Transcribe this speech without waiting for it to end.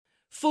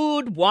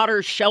Food,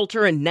 water,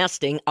 shelter, and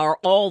nesting are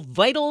all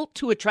vital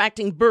to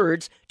attracting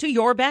birds to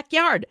your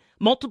backyard.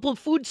 Multiple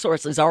food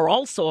sources are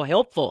also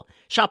helpful.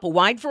 Shop a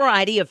wide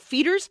variety of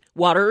feeders,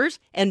 waterers,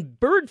 and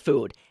bird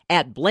food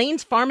at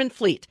Blaine's Farm and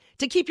Fleet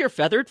to keep your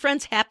feathered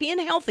friends happy and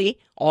healthy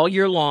all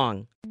year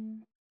long.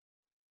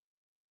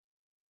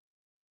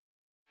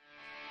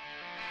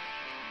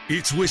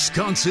 It's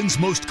Wisconsin's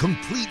most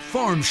complete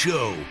farm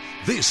show.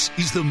 This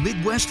is the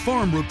Midwest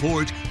Farm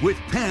Report with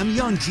Pam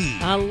Jahnke.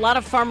 A lot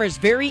of farmers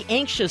very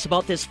anxious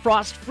about this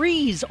frost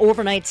freeze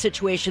overnight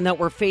situation that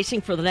we're facing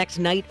for the next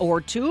night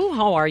or two.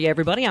 How are you,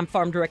 everybody? I'm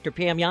Farm Director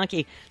Pam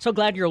Jahnke. So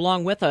glad you're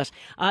along with us.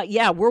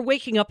 We're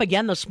waking up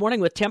again this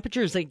morning with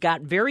temperatures that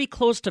got very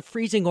close to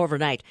freezing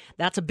overnight.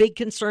 That's a big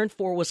concern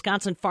for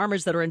Wisconsin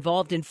farmers that are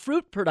involved in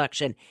fruit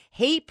production,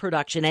 hay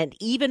production, and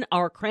even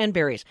our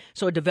cranberries.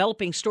 So a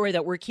developing story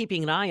that we're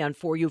keeping an eye on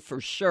for you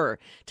for sure.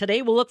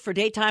 Today we'll look for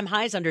daytime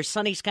highs under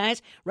sunny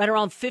skies right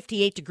around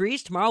 58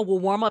 degrees. Tomorrow we'll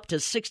warm up to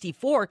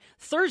 64.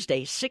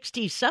 Thursday,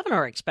 67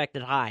 are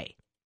expected high.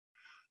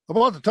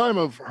 About the time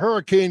of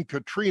Hurricane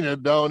Katrina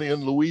down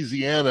in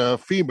Louisiana,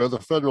 FEMA, the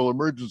Federal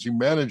Emergency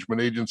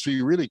Management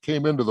Agency, really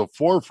came into the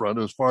forefront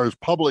as far as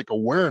public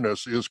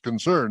awareness is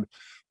concerned.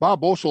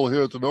 Bob Boesel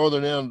here at the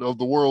northern end of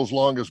the world's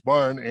longest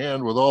barn,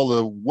 and with all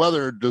the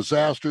weather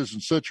disasters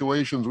and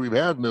situations we've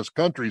had in this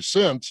country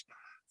since,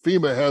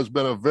 FEMA has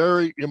been a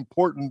very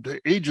important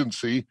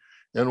agency.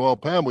 And while,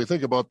 Pam, we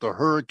think about the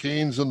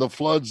hurricanes and the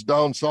floods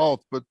down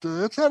south, but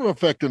it's had an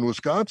effect in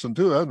Wisconsin,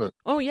 too, hasn't it?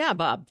 Oh, yeah,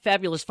 Bob.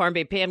 Fabulous Farm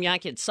Babe Pam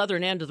Jahnke at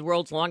southern end of the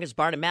world's longest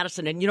barn in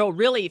Madison. And,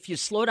 really, if you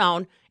slow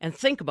down and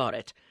think about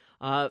it,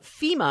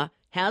 FEMA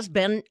has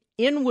been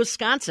in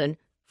Wisconsin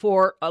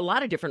for a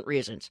lot of different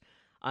reasons.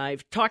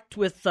 I've talked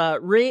with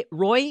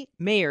Roy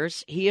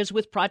Mayers. He is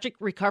with Project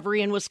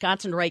Recovery in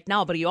Wisconsin right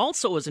now, but he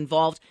also was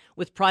involved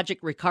with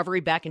Project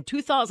Recovery back in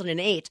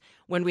 2008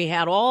 when we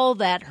had all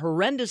that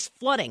horrendous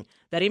flooding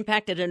that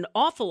impacted an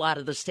awful lot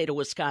of the state of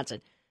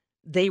Wisconsin.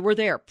 They were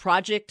there.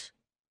 Project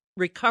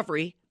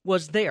Recovery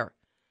was there.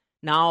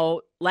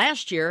 Now,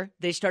 last year,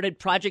 they started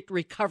Project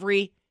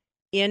Recovery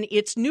in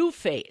its new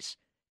phase,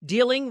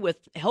 dealing with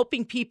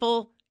helping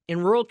people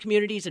in rural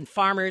communities and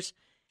farmers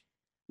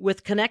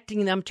with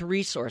connecting them to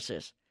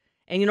resources.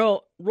 And,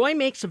 Roy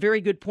makes a very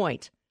good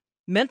point.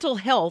 Mental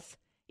health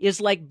is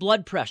like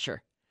blood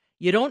pressure.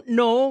 You don't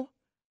know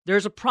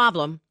there's a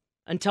problem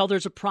until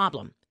there's a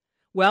problem.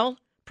 Well,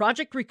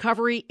 Project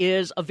Recovery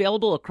is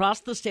available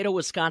across the state of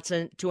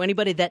Wisconsin to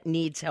anybody that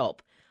needs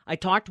help. I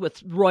talked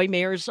with Roy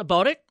Mayers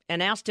about it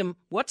and asked him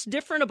what's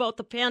different about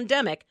the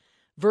pandemic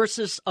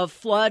versus a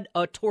flood,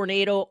 a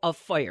tornado, a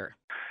fire.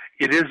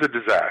 It is a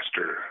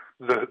disaster.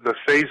 The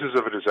phases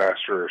of a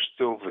disaster are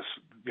still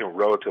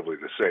relatively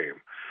the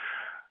same.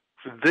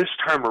 This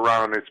time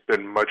around, it's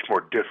been much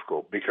more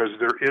difficult because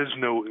there is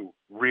no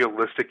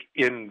realistic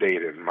end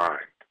date in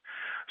mind.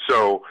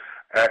 So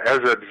as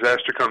a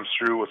disaster comes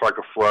through with like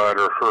a flood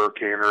or a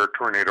hurricane or a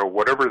tornado,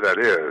 whatever that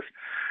is,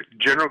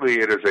 generally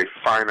it is a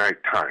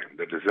finite time.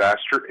 The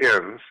disaster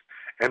ends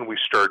and we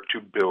start to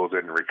build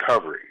in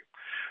recovery.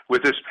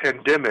 With this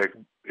pandemic,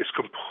 it's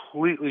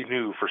completely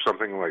new for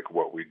something like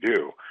what we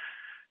do.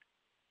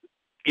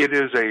 It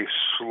is a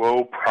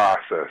slow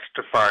process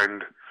to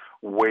find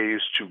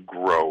ways to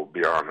grow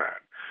beyond that.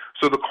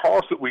 So the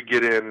calls that we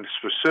get in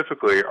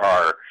specifically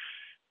are,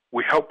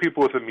 we help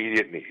people with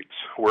immediate needs.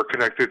 We're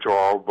connected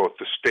to both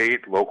the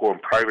state, local,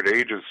 and private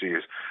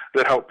agencies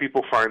that help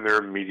people find their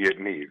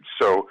immediate needs.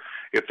 So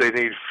if they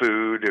need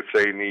food, if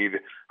they need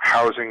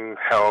housing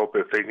help,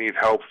 if they need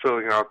help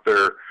filling out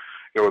their,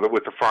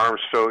 with the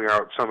farms filling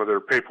out some of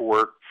their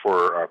paperwork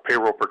for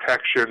payroll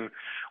protection,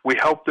 we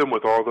help them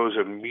with all those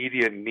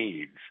immediate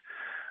needs,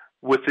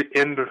 with the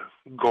end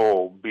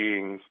goal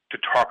being to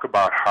talk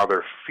about how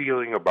they're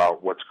feeling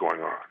about what's going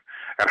on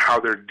and how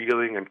they're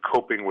dealing and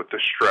coping with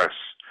the stress.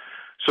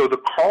 So the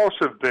calls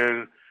have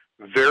been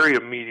very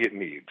immediate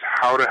needs,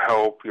 how to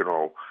help,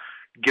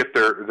 get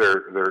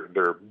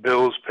their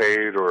bills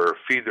paid or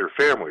feed their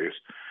families.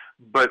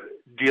 But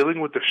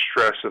dealing with the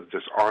stress of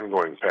this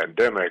ongoing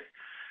pandemic,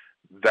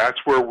 that's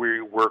where we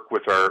work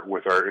with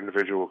our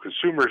individual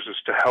consumers, is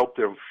to help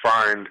them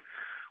find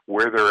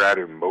where they're at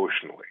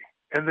emotionally,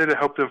 and then to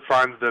help them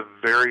find the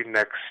very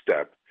next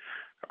step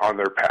on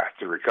their path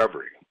to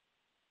recovery.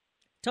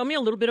 Tell me a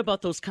little bit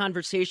about those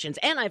conversations.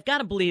 And I've got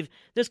to believe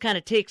this kind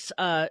of takes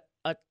a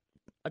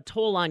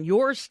toll on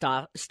your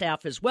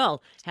staff as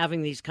well,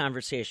 having these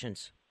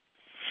conversations.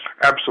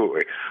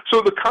 Absolutely.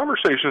 So the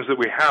conversations that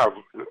we have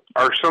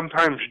are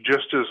sometimes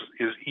just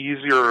as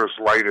easy or as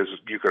light as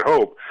you could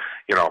hope.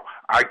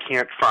 I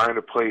can't find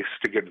a place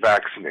to get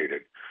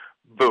vaccinated.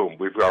 Boom,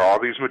 we've got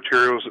all these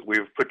materials that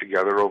we've put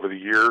together over the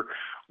year.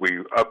 We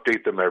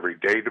update them every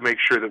day to make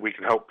sure that we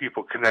can help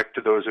people connect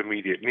to those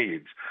immediate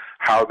needs,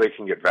 how they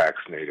can get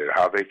vaccinated,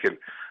 how they can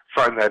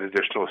find that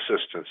additional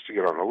assistance to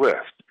get on the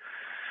list.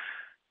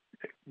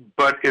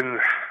 But in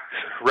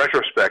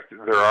retrospect,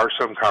 there are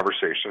some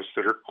conversations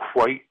that are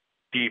quite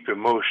deep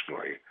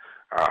emotionally.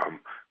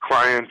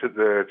 Client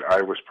that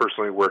I was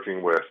personally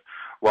working with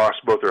lost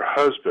both her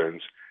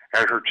husbands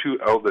and her two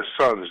eldest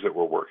sons that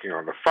were working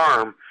on the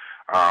farm.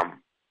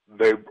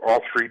 They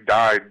all three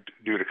died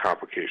due to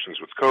complications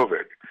with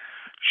COVID.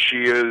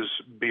 She is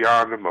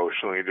beyond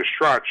emotionally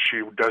distraught.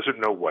 She doesn't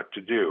know what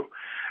to do.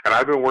 And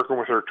I've been working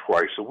with her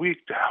twice a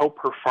week to help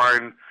her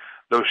find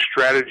those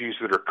strategies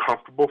that are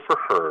comfortable for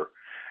her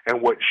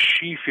and what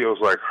she feels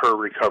like her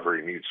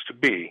recovery needs to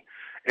be.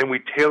 And we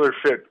tailor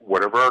fit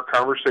whatever our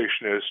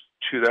conversation is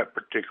to that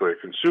particular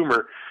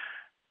consumer,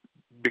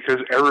 because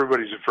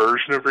everybody's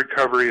version of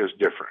recovery is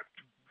different.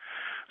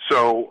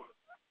 So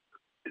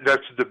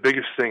that's the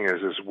biggest thing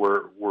is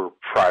we're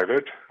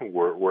private,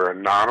 we're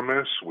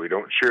anonymous, we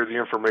don't share the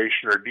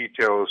information or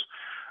details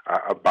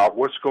about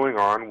what's going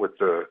on with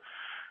the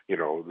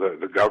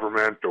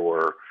government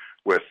or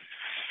with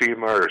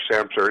FEMA or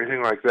SAMHSA or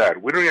anything like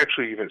that. We don't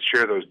actually even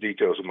share those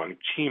details among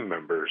team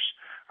members.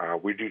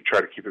 We do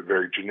try to keep it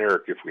very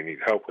generic if we need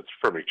help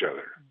from each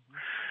other.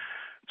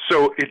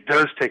 So it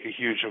does take a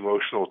huge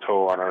emotional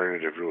toll on our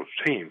individual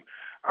team.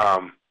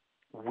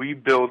 We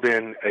build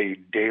in a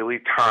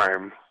daily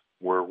time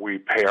where we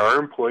pay our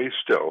employees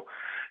still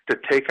to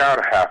take out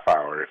a half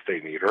hour if they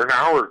need, or an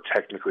hour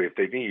technically if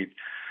they need,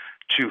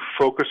 to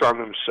focus on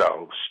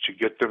themselves, to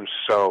get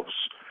themselves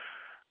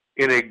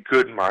in a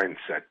good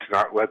mindset, to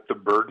not let the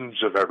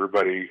burdens of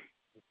everybody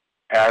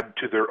add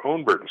to their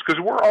own burdens,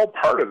 because we're all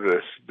part of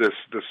this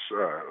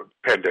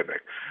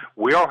pandemic.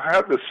 We all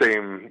have the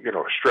same,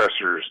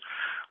 stressors,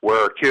 where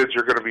our kids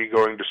are going to be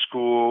going to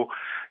school.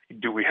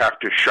 Do we have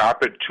to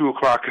shop at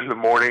 2:00 in the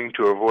morning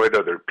to avoid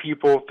other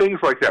people? Things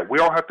like that. We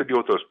all have to deal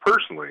with those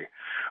personally,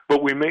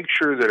 but we make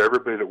sure that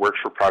everybody that works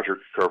for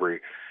Project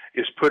Recovery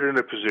is put in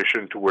a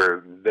position to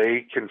where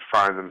they can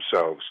find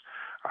themselves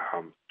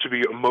to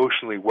be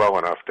emotionally well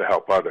enough to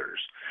help others.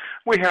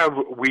 We have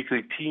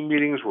weekly team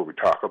meetings where we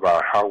talk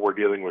about how we're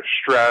dealing with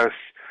stress.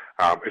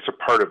 It's a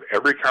part of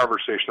every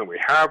conversation that we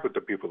have with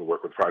the people that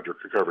work with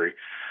Project Recovery,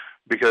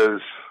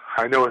 because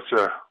I know it's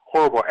a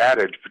horrible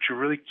adage, but you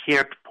really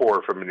can't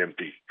pour from an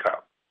empty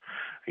cup.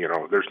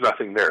 There's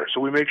nothing there. So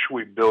we make sure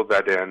we build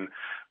in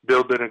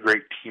a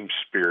great team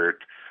spirit.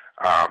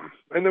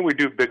 And then we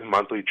do big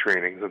monthly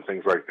trainings and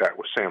things like that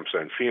with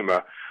SAMHSA and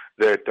FEMA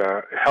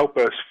that help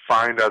us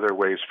find other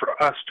ways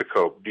for us to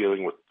cope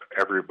dealing with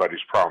everybody's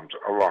problems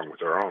along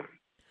with our own.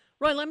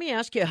 Roy, let me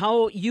ask you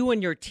how you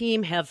and your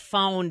team have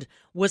found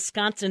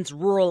Wisconsin's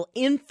rural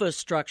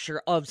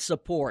infrastructure of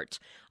support,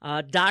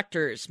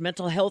 doctors,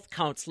 mental health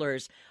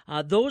counselors,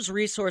 those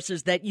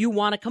resources that you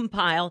want to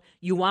compile,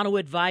 you want to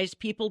advise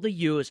people to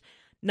use.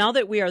 Now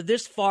that we are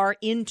this far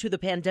into the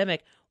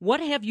pandemic, what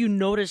have you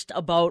noticed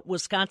about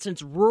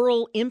Wisconsin's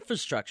rural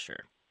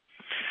infrastructure?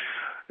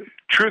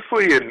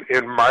 Truthfully,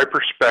 in my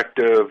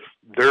perspective,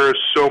 there is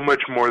so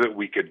much more that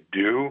we could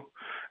do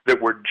that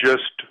we're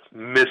just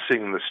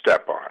missing the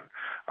step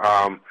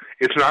on.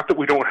 It's not that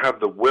we don't have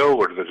the will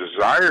or the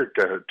desire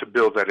to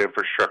build that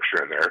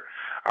infrastructure in there.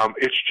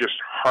 It's just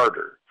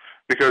harder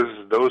because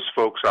those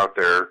folks out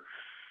there,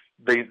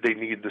 they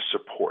need the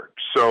support.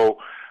 So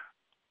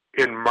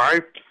I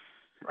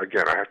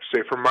have to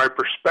say from my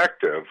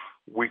perspective,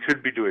 we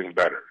could be doing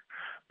better.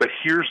 But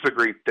here's the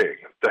great thing.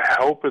 The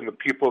help and the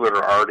people that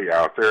are already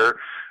out there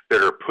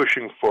that are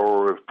pushing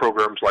forward with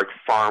programs like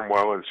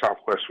FarmWell in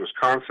Southwest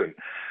Wisconsin,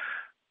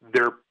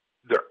 they're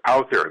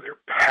out there, they're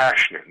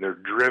passionate, they're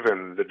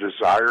driven, the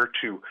desire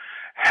to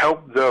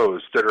help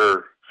those that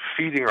are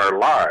feeding our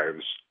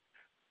lives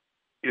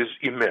is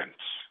immense.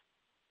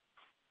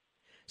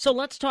 So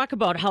let's talk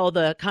about how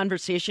the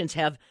conversations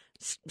have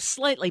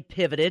slightly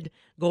pivoted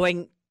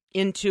going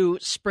into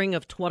spring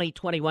of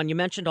 2021. You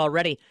mentioned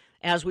already,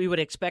 as we would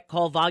expect,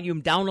 call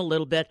volume down a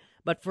little bit,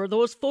 but for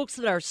those folks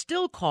that are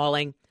still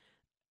calling,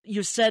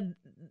 you said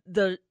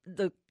the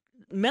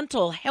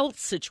mental health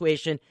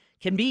situation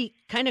can be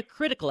kind of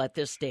critical at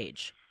this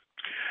stage.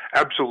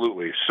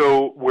 Absolutely.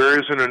 So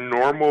whereas in a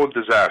normal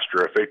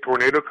disaster, if a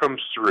tornado comes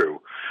through,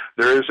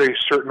 there is a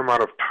certain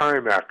amount of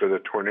time after the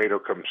tornado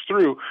comes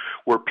through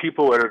where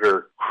people are at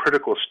their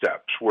critical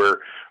steps, where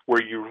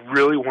you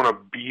really want to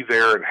be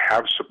there and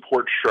have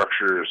support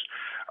structures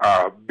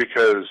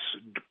because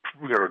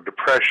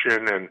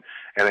depression and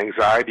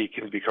anxiety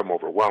can become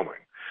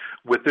overwhelming.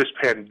 With this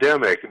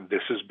pandemic,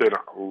 this has been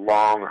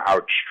long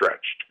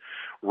outstretched.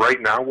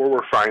 Right now, what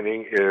we're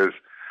finding is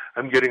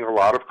I'm getting a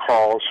lot of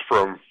calls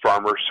from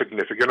farmers'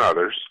 significant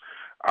others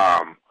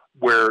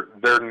where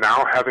they're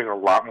now having a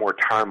lot more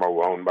time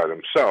alone by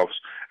themselves,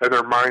 and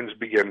their minds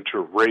begin to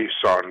race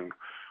on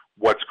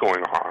what's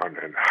going on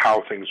and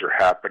how things are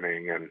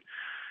happening, and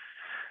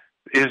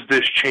is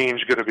this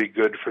change going to be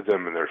good for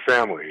them and their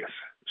families?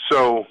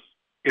 So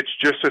it's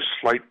just a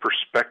slight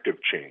perspective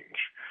change.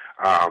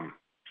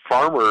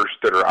 Farmers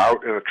that are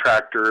out in the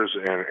tractors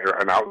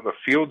and out in the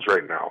fields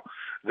right now,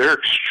 they're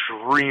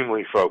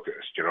extremely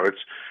focused.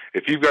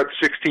 If you've got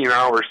 16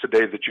 hours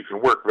today that you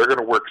can work, they're going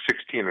to work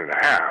 16 and a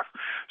half.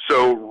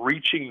 So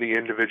reaching the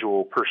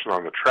individual person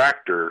on the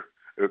tractor,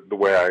 the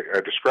way I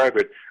describe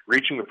it,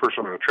 reaching the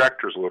person on the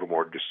tractor is a little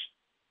more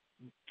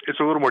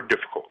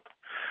difficult.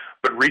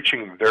 but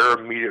reaching their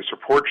immediate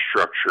support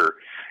structure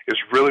is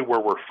really where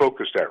we're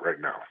focused at right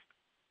now.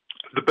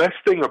 The best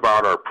thing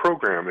about our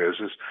program is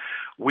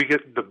we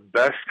get the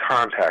best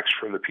contacts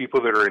from the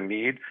people that are in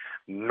need,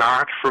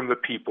 not from the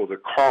people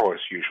that call us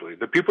usually.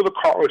 The people that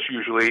call us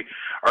usually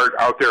are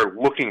out there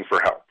looking for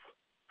help.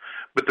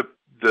 But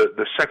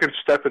the second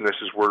step in this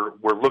is we're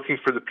looking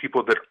for the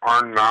people that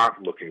are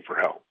not looking for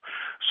help.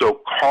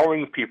 So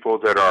calling people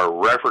that are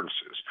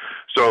references.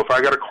 So if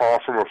I got a call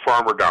from a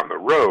farmer down the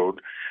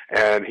road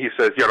and he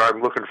says,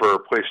 I'm looking for a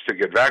place to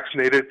get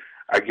vaccinated,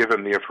 I give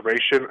him the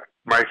information.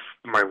 My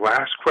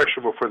last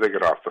question before they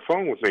get off the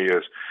phone with me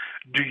is,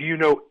 do you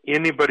know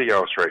anybody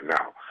else right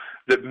now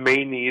that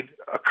may need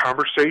a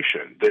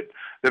conversation,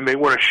 that may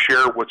want to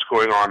share what's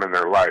going on in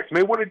their life,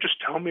 may want to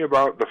just tell me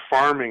about the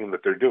farming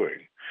that they're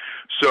doing?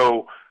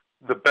 So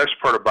the best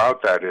part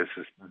about that is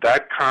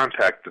that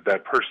contact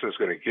that person is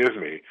going to give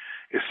me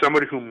is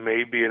somebody who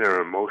may be in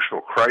an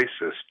emotional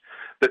crisis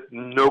that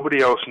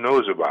nobody else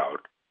knows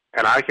about,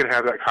 and I can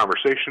have that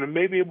conversation and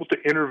may be able to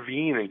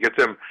intervene and get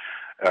them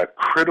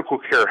critical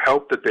care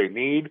help that they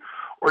need,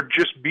 or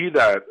just be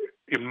that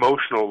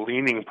emotional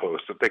leaning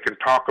post that they can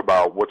talk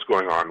about what's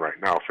going on right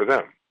now for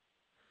them.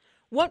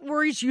 What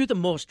worries you the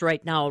most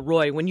right now,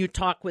 Roy, when you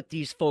talk with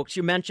these folks?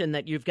 You mentioned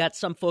that you've got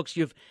some folks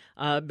you've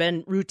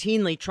been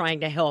routinely trying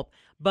to help,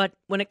 but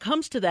when it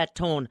comes to that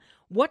tone,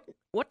 what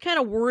kind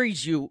of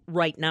worries you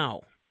right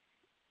now?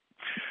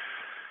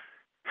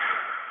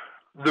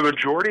 The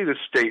majority of the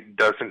state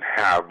doesn't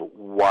have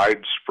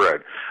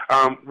widespread.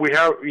 We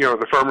have,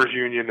 the Farmers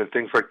Union and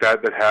things like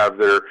that have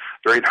their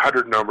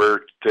 800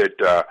 number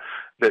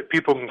that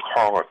people can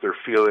call if they're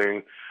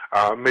feeling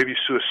maybe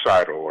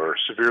suicidal or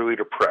severely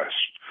depressed.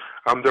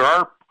 There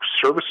are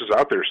services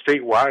out there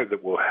statewide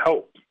that will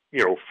help,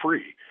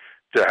 free,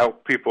 to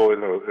help people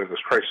in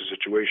those crisis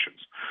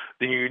situations.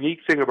 The unique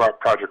thing about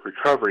Project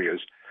Recovery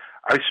is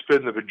I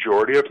spend the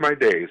majority of my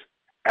days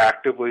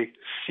actively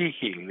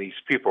seeking these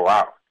people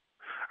out.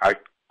 I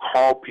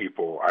call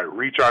people, I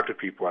reach out to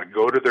people, I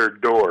go to their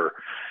door.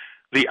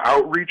 The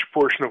outreach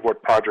portion of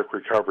what Project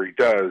Recovery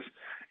does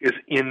is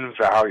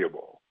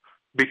invaluable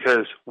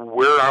because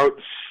we're out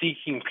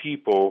seeking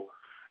people,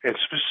 and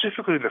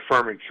specifically in the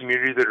farming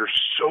community, that are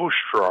so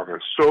strong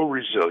and so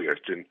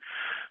resilient and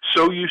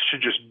so used to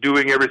just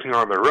doing everything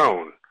on their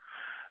own.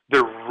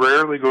 They're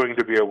rarely going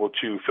to be able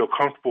to feel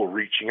comfortable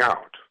reaching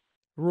out.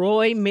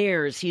 Roy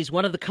Mears, he's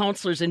one of the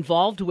counselors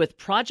involved with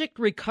Project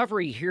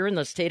Recovery here in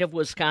the state of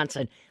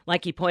Wisconsin.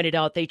 Like he pointed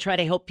out, they try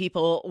to help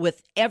people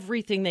with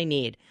everything they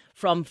need,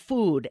 from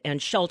food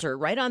and shelter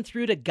right on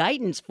through to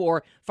guidance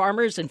for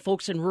farmers and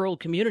folks in rural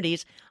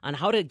communities on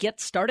how to get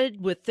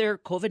started with their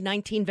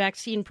COVID-19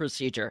 vaccine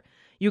procedure.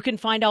 You can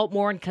find out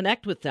more and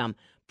connect with them,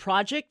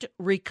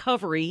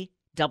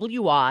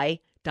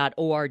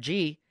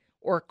 projectrecoverywi.org,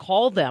 or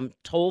call them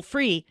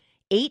toll-free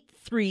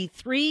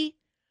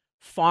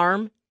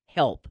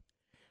 833-FARM-HELP.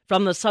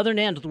 From the southern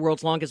end of the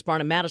world's longest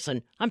barn in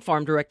Madison, I'm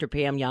Farm Director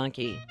Pam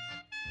Jahnke.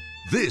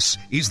 This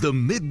is the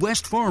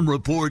Midwest Farm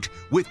Report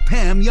with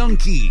Pam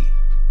Jahnke.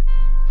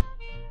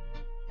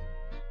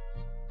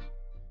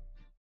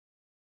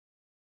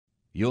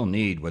 You'll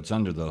need what's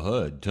under the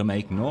hood to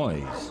make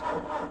noise,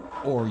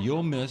 or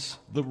you'll miss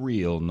the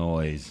real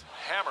noise.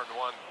 Hammered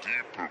one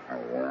deep in the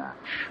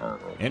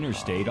windshield.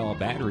 Interstate All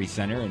Battery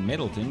Center in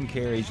Middleton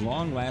carries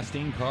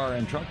long-lasting car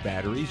and truck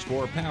batteries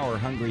for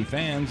power-hungry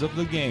fans of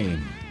the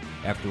game.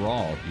 After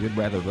all, you'd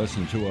rather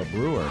listen to a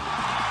brewer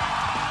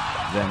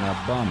than a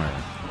bummer.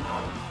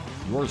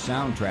 Your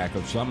soundtrack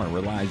of summer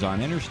relies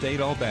on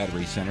Interstate All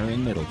Battery Center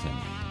in Middleton.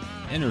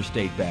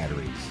 Interstate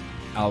Batteries.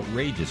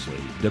 Outrageously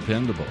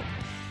dependable.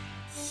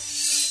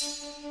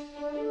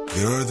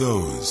 There are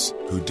those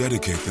who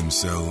dedicate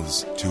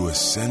themselves to a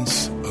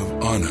sense of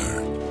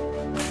honor,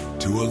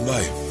 to a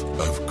life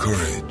of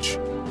courage,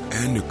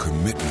 and a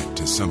commitment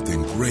to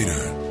something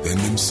greater than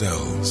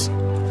themselves.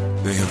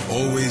 They have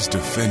always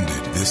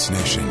defended this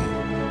nation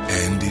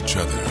and each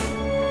other.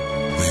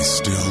 They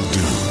still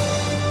do.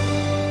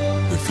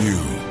 The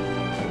few,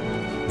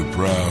 the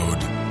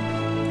proud,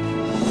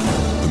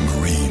 the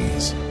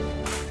Marines.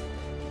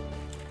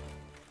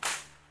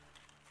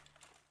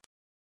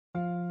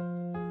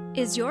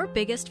 Is your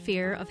biggest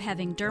fear of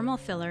having dermal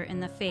filler in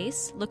the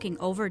face looking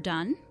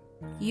overdone?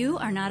 You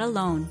are not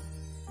alone.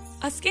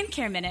 A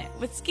Skincare Minute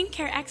with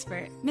skincare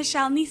expert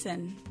Michelle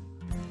Neeson.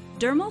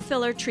 Dermal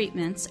filler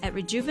treatments at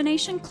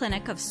Rejuvenation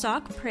Clinic of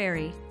Sauk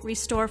Prairie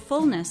restore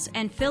fullness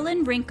and fill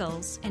in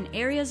wrinkles in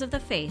areas of the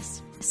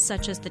face,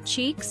 such as the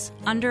cheeks,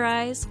 under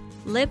eyes,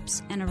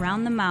 lips, and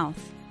around the mouth.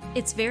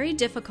 It's very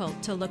difficult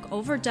to look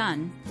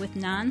overdone with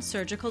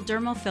non-surgical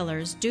dermal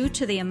fillers due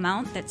to the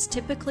amount that's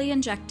typically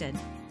injected.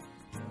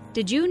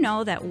 Did you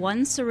know that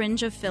 1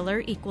 syringe of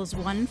filler equals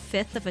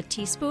 1/5 of a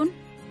teaspoon?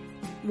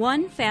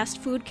 1 fast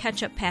food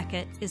ketchup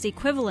packet is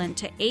equivalent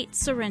to 8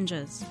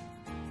 syringes.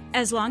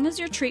 As long as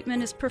your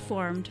treatment is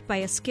performed by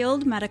a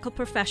skilled medical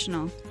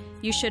professional,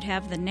 you should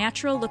have the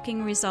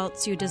natural-looking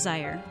results you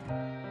desire.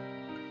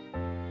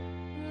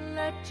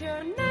 Let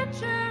your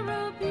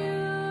natural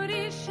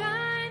beauty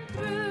shine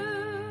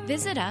through.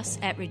 Visit us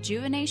at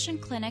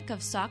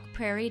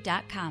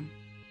rejuvenationclinicofsaukprairie.com.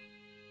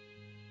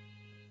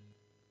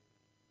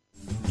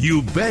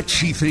 You bet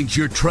she thinks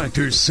your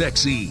tractor's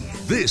sexy.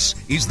 This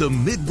is the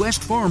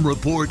Midwest Farm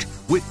Report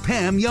with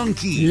Pam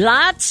Jahnke.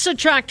 Lots of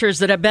tractors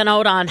that have been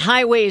out on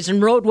highways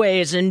and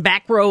roadways and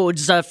back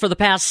roads for the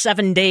past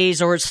 7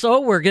 days or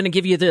so. We're going to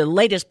give you the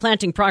latest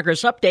planting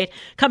progress update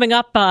coming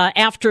up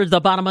after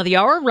the bottom of the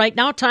hour. Right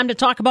now, time to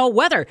talk about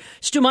weather.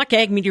 Stu Muck,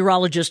 ag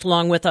meteorologist,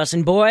 along with us.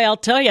 And boy, I'll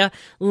tell you, a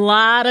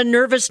lot of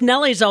nervous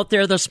Nellies out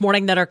there this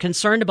morning that are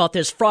concerned about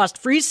this frost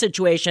freeze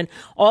situation,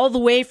 all the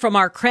way from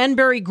our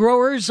cranberry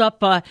growers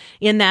up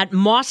in that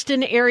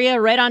Mauston area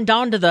right on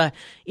down to the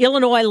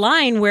Illinois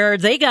line, where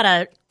they got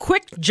a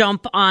quick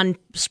jump on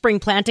spring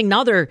planting.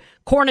 Now their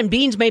corn and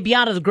beans may be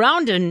out of the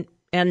ground and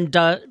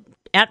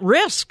at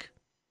risk.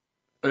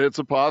 It's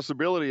a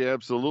possibility,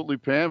 absolutely,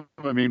 Pam.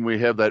 I mean, we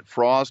have that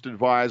frost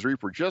advisory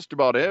for just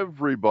about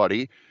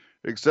everybody,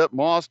 except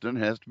Mauston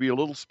has to be a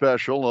little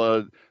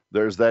special.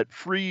 There's that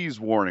freeze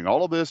warning.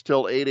 All of this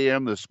till 8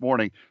 a.m. this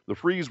morning. The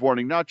freeze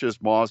warning, not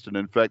just Mauston.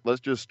 In fact,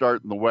 let's just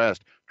start in the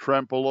west.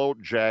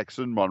 Trempealeau,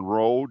 Jackson,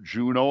 Monroe,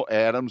 Juneau,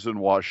 Adams, and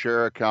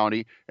Waushara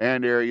County,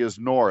 and areas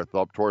north,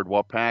 up toward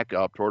Waupaca,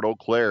 up toward Eau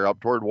Claire, up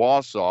toward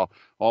Wausau,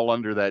 all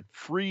under that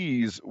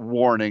freeze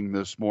warning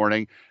this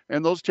morning.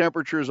 And those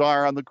temperatures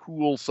are on the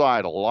cool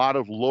side. A lot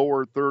of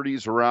lower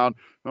 30s around.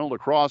 Well, La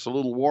Crosse a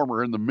little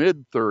warmer in the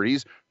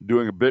mid-30s,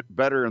 doing a bit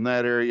better in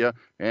that area,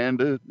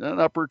 and an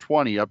upper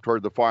 20 up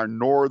toward the far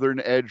northern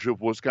edge of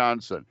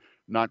Wisconsin.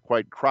 Not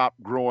quite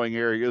crop-growing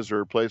areas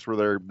or a place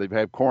where they've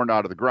had corn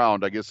out of the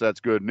ground. I guess that's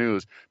good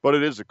news. But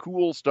it is a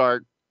cool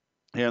start,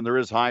 and there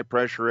is high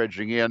pressure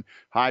edging in.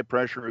 High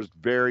pressure is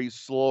very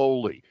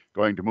slowly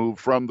going to move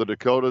from the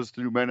Dakotas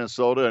through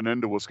Minnesota and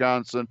into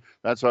Wisconsin.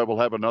 That's why we'll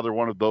have another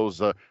one of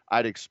those,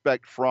 I'd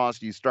expect,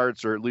 frosty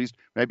starts, or at least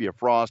maybe a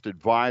frost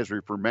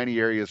advisory for many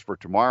areas for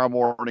tomorrow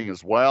morning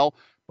as well.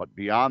 But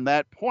beyond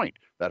that point,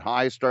 that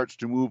high starts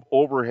to move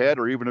overhead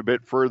or even a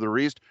bit further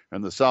east,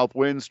 and the south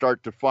winds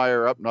start to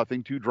fire up.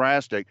 Nothing too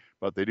drastic,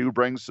 but they do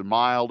bring some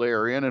mild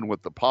air in, and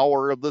with the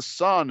power of the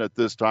sun at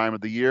this time of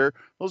the year,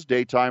 those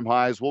daytime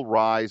highs will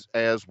rise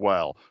as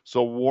well.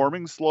 So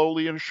warming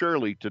slowly and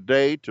surely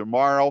today,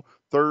 tomorrow,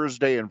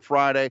 Thursday, and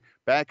Friday,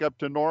 back up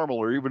to normal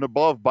or even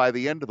above by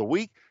the end of the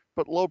week.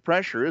 But low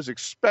pressure is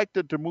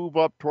expected to move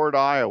up toward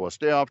Iowa,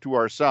 stay off to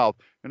our south.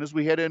 And as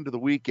we head into the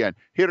weekend,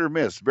 hit or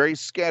miss, very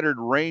scattered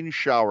rain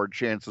shower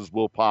chances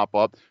will pop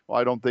up. Well,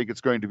 I don't think it's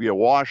going to be a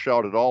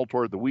washout at all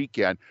toward the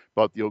weekend,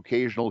 but the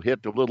occasional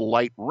hit of little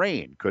light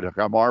rain could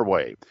come our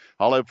way.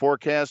 I'll have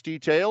forecast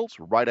details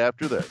right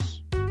after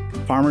this.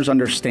 Farmers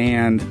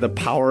understand the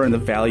power and the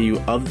value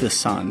of the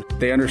sun.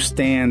 They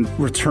understand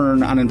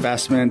return on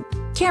investment.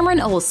 Cameron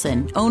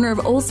Olson, owner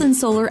of Olson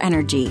Solar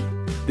Energy.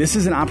 This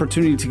is an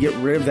opportunity to get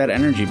rid of that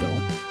energy bill.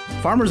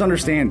 Farmers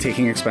understand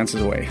taking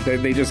expenses away.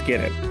 They just get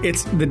it.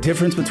 It's the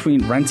difference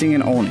between renting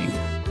and owning.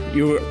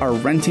 You are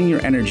renting your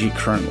energy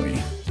currently,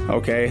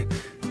 okay?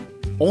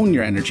 Own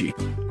your energy.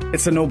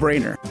 It's a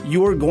no-brainer.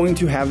 You are going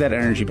to have that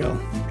energy bill.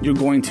 You're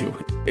going to.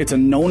 It's a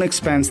known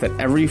expense that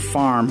every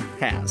farm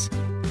has.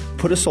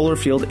 Put a solar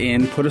field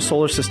in, put a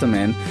solar system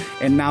in,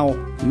 and now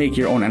make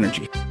your own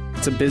energy.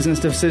 It's a business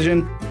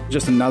decision,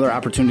 just another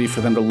opportunity for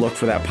them to look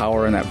for that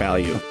power and that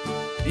value.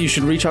 You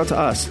should reach out to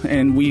us,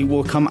 and we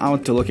will come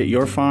out to look at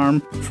your farm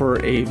for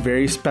a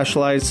very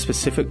specialized,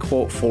 specific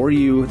quote for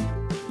you.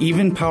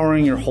 Even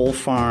powering your whole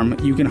farm,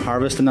 you can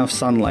harvest enough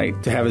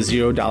sunlight to have a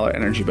 $0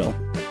 energy bill.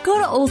 Go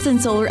to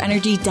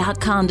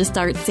OlsonSolarEnergy.com to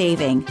start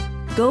saving.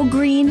 Go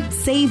green,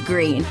 save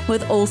green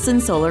with Olson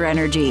Solar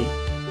Energy.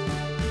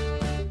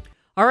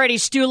 Alrighty,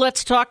 Stu,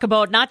 let's talk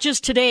about not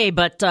just today,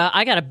 but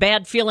I got a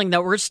bad feeling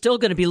that we're still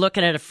going to be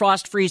looking at a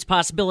frost freeze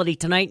possibility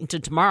tonight into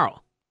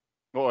tomorrow.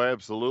 Oh,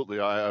 absolutely.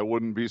 I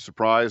wouldn't be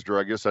surprised, or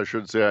I guess I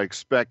should say I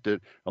expect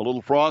it. A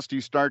little frosty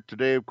start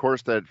today. Of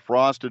course, that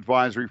frost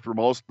advisory for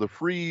most, the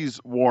freeze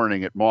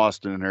warning at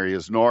Mauston and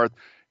areas north.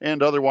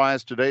 And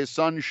otherwise, today,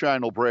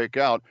 sunshine will break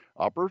out.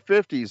 Upper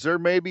 50s. There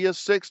may be a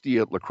 60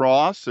 at La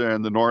Crosse,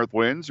 and the north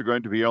winds are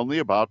going to be only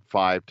about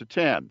 5 to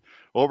 10.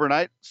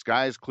 Overnight,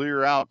 skies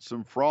clear out,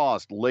 some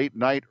frost. Late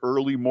night,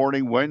 early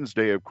morning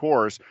Wednesday, of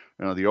course.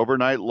 The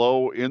overnight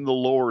low in the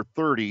lower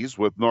 30s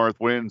with north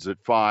winds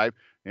at 5.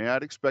 And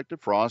I'd expect a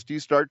frosty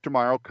start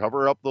tomorrow.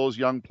 Cover up those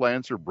young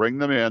plants or bring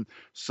them in.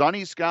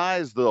 Sunny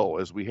skies, though,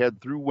 as we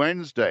head through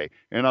Wednesday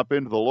and up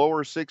into the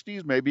lower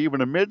 60s, maybe even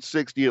a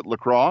mid-60 at La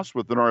Crosse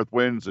with the north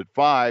winds at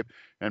 5.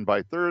 And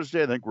by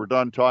Thursday, I think we're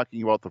done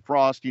talking about the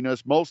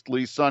frostiness.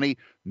 Mostly sunny,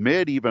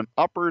 mid, even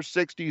upper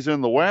 60s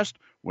in the west.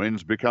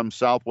 Winds become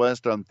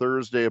southwest on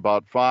Thursday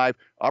about 5.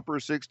 Upper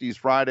 60s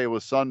Friday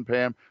with sun,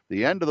 Pam.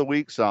 The end of the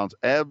week sounds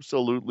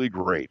absolutely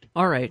great.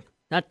 All right.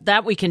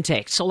 That we can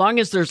take, so long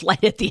as there's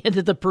light at the end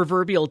of the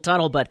proverbial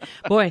tunnel. But,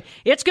 boy,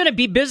 it's going to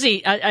be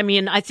busy. I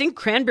mean, I think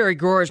cranberry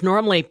growers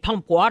normally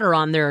pump water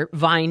on their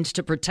vines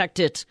to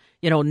protect it,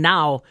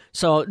 now.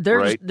 So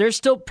there's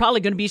still probably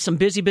going to be some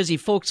busy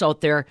folks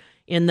out there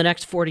in the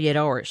next 48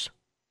 hours.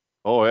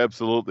 Oh,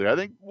 absolutely. I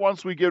think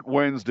once we get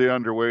Wednesday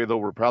underway, though,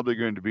 we're probably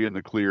going to be in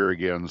the clear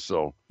again.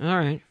 So, all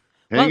right.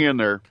 Hang in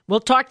there. We'll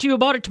talk to you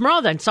about it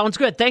tomorrow then. Sounds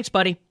good. Thanks,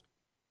 buddy.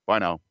 Bye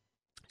now.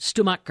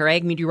 Stu Muck, our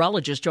ag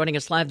meteorologist, joining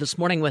us live this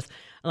morning with,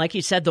 like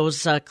he said,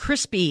 those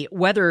crispy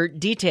weather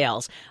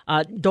details.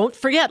 Don't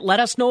forget, let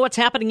us know what's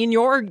happening in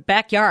your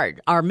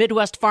backyard. Our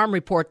Midwest Farm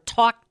Report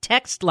talk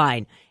text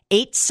line,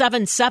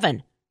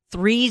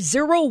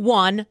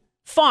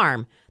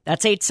 877-301-FARM.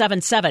 That's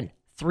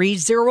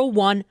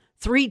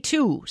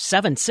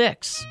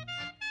 877-301-3276.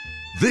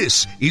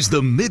 This is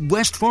the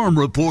Midwest Farm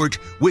Report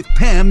with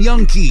Pam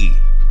Jahnke.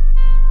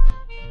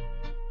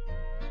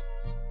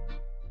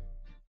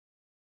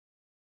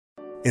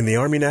 In the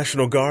Army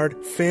National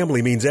Guard,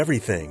 family means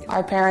everything.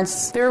 Our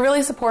parents, they were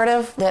really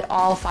supportive that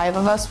all 5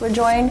 of us would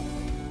join.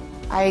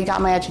 I got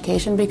my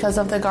education because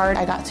of the Guard.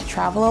 I got to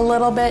travel a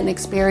little bit and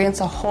experience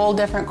a whole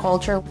different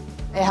culture.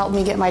 It helped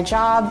me get my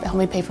job, helped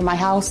me pay for my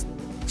house.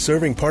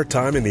 Serving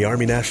part-time in the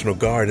Army National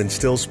Guard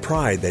instills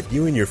pride that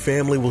you and your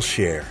family will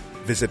share.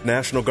 Visit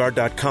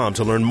NationalGuard.com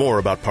to learn more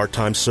about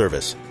part-time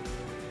service.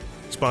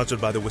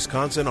 Sponsored by the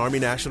Wisconsin Army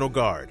National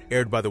Guard.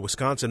 Aired by the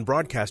Wisconsin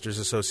Broadcasters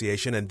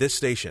Association and this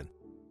station.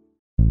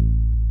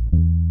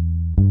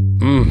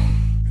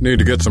 Need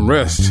to get some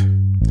rest.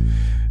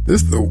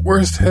 This is the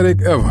worst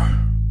headache ever.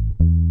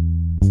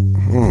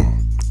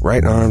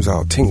 Right arm's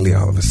all tingly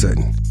all of a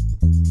sudden.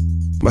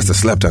 Must have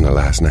slept on it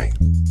last night.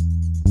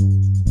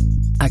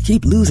 I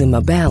keep losing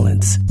my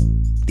balance.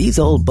 These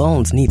old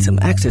bones need some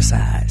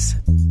exercise.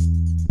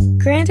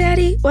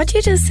 Granddaddy, what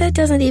you just said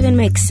doesn't even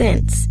make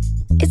sense.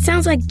 It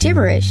sounds like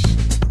gibberish.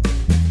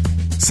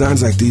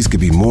 Signs like these could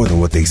be more than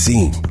what they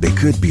seem. They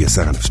could be a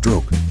sign of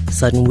stroke.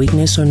 Sudden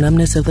weakness or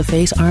numbness of the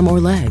face, arm, or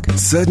leg.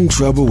 Sudden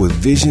trouble with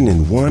vision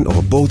in one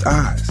or both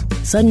eyes.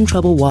 Sudden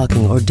trouble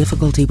walking or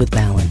difficulty with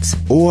balance.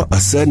 Or a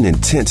sudden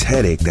intense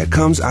headache that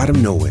comes out of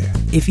nowhere.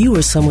 If you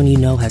or someone you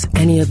know has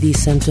any of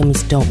these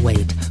symptoms, don't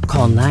wait.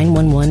 Call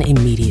 911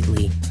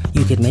 immediately.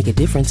 You could make a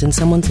difference in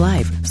someone's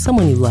life,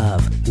 someone you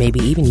love, maybe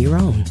even your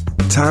own.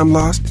 Time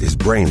lost is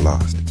brain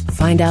lost.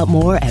 Find out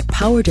more at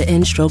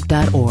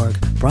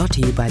powertoendstroke.org. Brought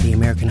to you by the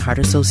American Heart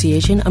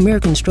Association,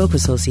 American Stroke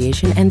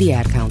Association, and the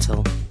Ad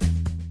Council.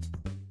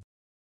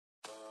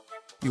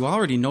 You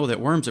already know that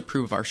worms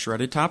approve of our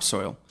shredded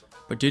topsoil,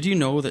 but did you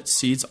know that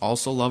seeds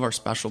also love our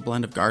special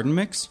blend of garden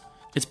mix?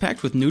 It's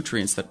packed with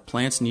nutrients that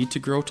plants need to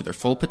grow to their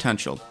full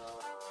potential.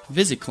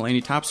 Visit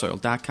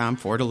KalaniTopsoil.com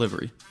for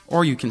delivery,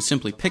 or you can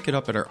simply pick it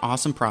up at our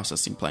awesome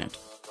processing plant.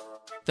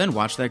 Then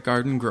watch that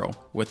garden grow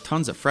with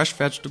tons of fresh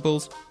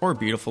vegetables or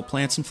beautiful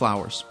plants and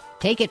flowers.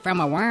 Take it from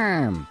a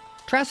worm.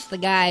 Trust the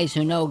guys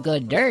who know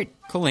good dirt.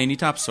 Kalani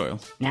Topsoil.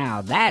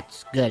 Now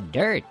that's good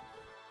dirt.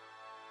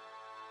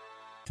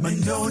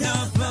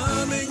 Monona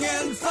Plumbing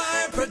and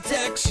Fire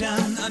Protection,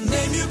 a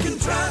name you can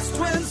trust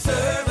when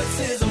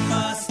service is a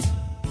must.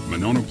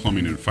 Monona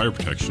Plumbing and Fire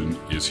Protection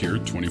is here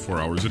 24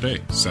 hours a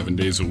day, 7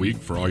 days a week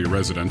for all your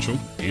residential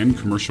and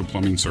commercial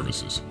plumbing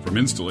services. From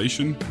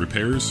installation,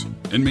 repairs,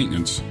 and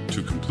maintenance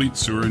to complete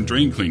sewer and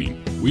drain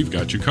cleaning, we've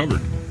got you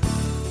covered.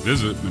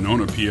 Visit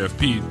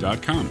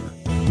MononaPFP.com.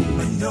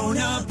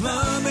 Monona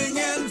Plumbing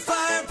and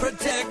Fire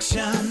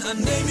Protection, a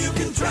name you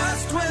can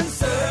trust when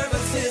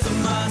service is a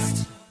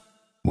must.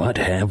 What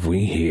have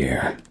we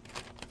here?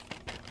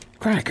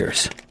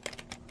 Crackers.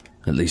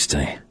 At least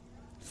I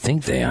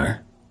think they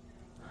are.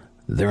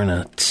 They're in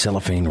a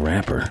cellophane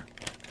wrapper.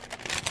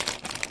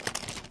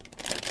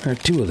 There are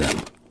 2 of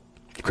them.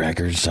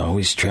 Crackers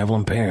always travel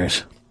in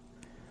pairs.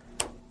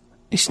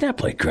 They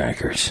snap like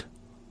crackers.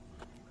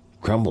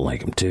 Crumble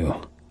like them,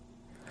 too.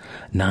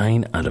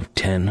 9 out of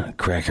 10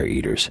 cracker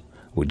eaters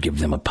would give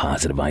them a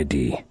positive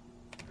ID.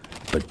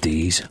 But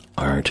these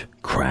aren't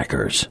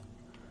crackers.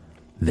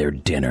 They're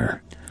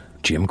dinner.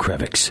 Jim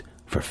Krevix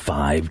for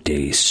 5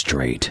 days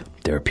straight.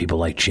 There are people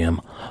like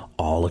Jim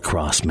all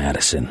across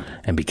Madison,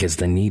 and because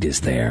the need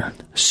is there,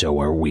 so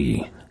are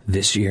we.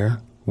 This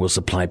year, we'll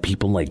supply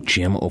people like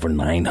Jim over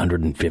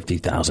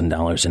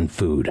 $950,000 in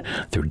food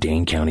through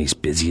Dane County's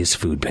busiest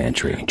food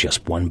pantry,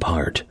 just one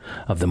part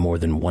of the more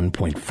than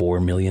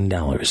 $1.4 million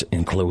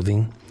in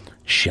clothing,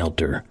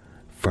 shelter,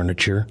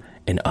 furniture,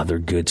 and other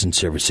goods and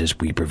services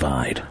we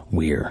provide.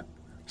 We're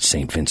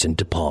St. Vincent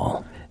de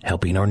Paul,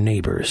 helping our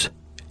neighbors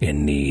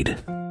in need.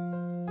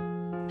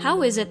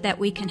 How is it that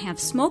we can have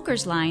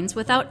smokers' lines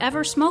without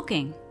ever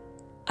smoking?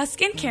 A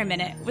skincare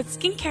minute with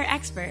skincare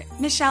expert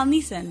Michelle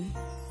Neeson.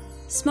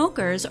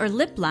 Smokers or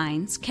lip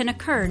lines can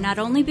occur not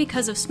only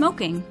because of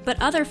smoking,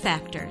 but other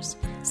factors,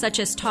 such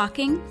as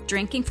talking,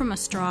 drinking from a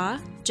straw,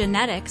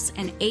 genetics,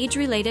 and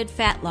age-related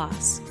fat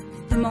loss.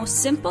 The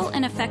most simple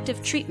and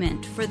effective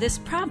treatment for this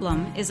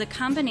problem is a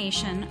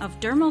combination of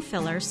dermal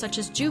fillers such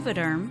as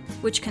Juvederm,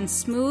 which can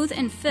smooth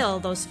and fill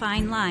those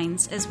fine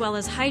lines as well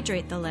as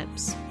hydrate the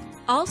lips.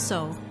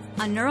 Also,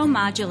 a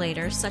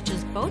neuromodulator such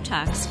as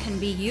Botox can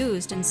be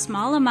used in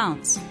small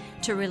amounts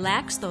to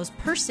relax those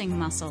pursing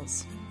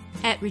muscles.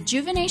 At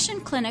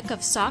Rejuvenation Clinic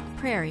of Sauk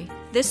Prairie,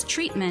 this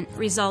treatment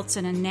results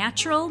in a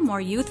natural,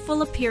 more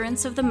youthful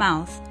appearance of the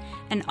mouth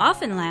and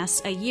often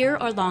lasts a year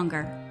or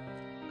longer.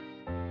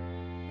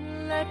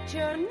 Let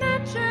your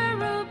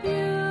natural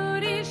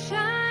beauty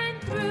shine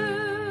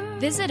through.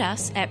 Visit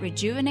us at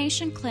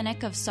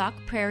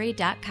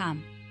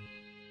rejuvenationclinicofsaukprairie.com.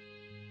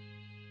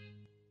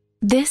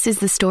 This is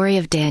the story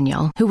of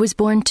Daniel, who was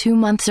born 2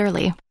 months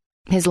early.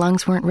 His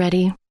lungs weren't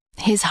ready.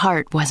 His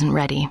heart wasn't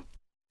ready.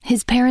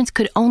 His parents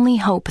could only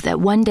hope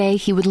that one day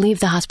he would leave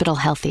the hospital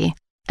healthy,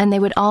 and they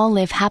would all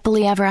live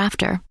happily ever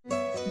after.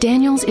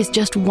 Daniel's is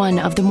just one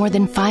of the more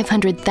than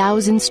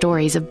 500,000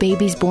 stories of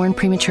babies born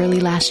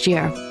prematurely last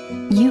year.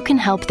 You can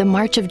help the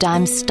March of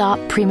Dimes stop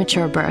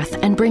premature birth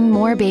and bring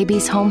more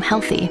babies home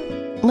healthy.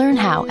 Learn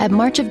how at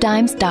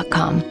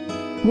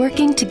marchofdimes.com.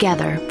 Working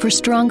together for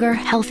stronger,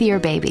 healthier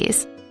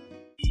babies.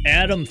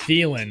 Adam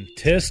Thielen,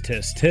 tisk,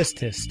 tisk, tisk,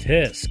 tisk,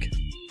 tisk.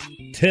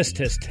 Tisk,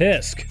 tisk,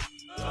 tisk.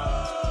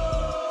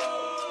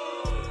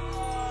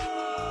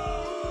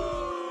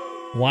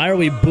 Why are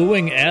we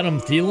booing Adam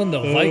Thielen,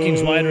 the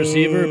Vikings wide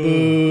receiver?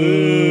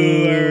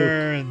 Boo.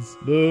 Earns.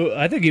 Boo.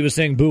 I think he was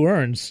saying boo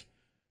earns.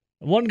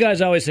 One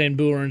guy's always saying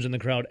boo earns in the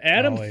crowd.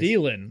 Adam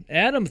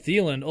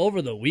Thielen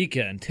over the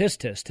weekend. Tisk,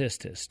 tisk,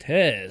 tisk, tisk,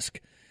 tisk.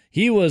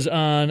 He was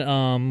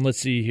on, let's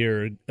see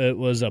here. It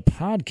was a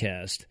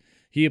podcast.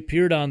 He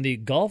appeared on the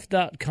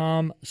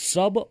golf.com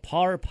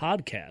Subpar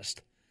podcast,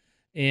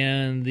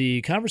 and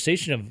the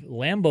conversation of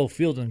Lambeau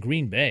Field in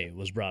Green Bay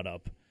was brought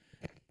up.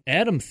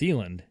 Adam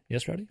Thielen.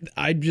 Yes, Roddy?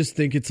 I just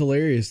think it's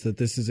hilarious that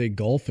this is a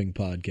golfing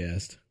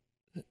podcast.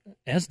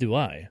 As do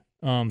I.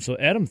 So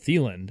Adam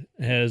Thielen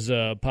has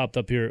popped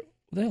up here.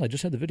 What the hell? I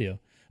just had the video.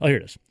 Oh, here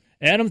it is.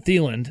 Adam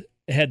Thielen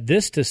had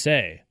this to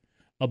say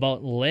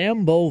about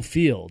Lambeau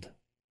Field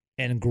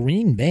and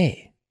Green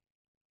Bay.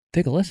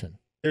 Take a listen.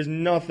 There's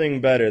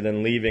nothing better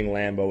than leaving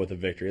Lambeau with a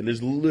victory.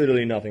 There's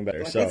literally nothing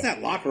better. Like, what's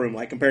that locker room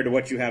like compared to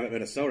what you have at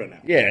Minnesota now?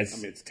 Yeah,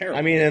 it's terrible.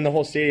 I mean, and the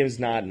whole stadium's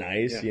not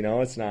nice. Yeah. You know,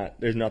 it's not.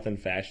 There's nothing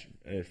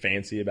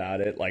fancy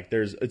about it. Like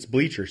it's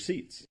bleacher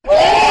seats.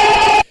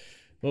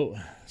 Oh,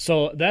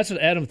 so that's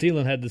what Adam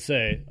Thielen had to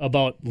say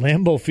about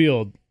Lambeau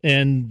Field,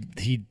 and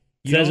he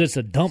says it's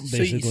a dump,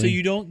 basically. So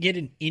you don't get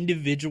an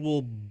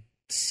individual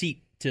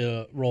seat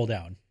to roll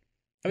down.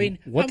 I mean,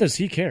 what does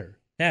he care?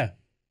 Yeah,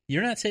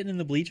 you're not sitting in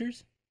the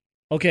bleachers.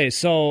 Okay,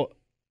 so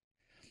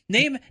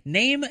name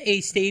a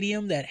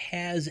stadium that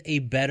has a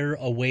better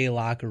away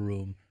locker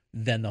room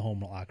than the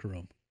home locker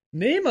room.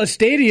 Name a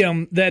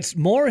stadium that's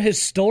more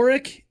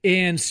historic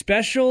and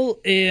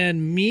special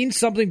and means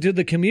something to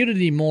the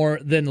community more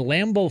than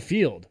Lambeau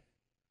Field.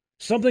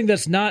 Something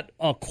that's not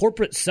a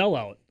corporate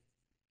sellout.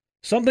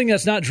 Something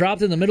that's not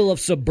dropped in the middle of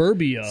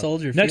suburbia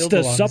Soldier next Field to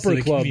belongs supper to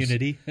the clubs.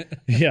 Community.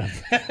 Yeah,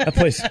 that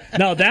place.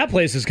 Now that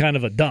place is kind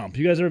of a dump.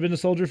 You guys ever been to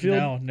Soldier Field?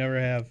 No, never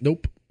have.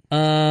 Nope.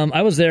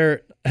 I was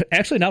there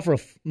actually not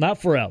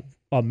for a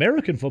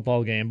American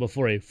football game, but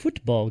for a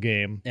football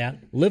game. Yeah.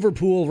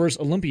 Liverpool versus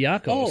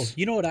Olympiacos. Oh,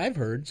 you know what I've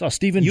heard? Saw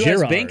Steven US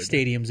Gerrard. Bank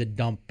Stadium's a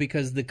dump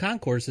because the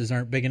concourses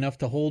aren't big enough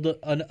to hold a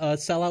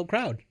sellout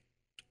crowd.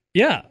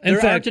 Yeah,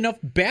 There aren't enough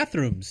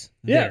bathrooms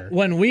there.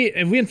 When we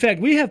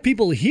have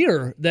people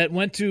here that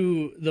went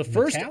to the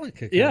first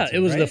Metallica yeah, concert, it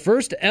was right? the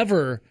first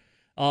ever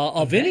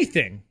of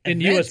anything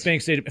in US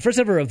Bank Stadium. First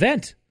ever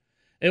event.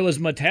 It was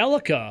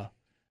Metallica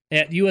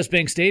at US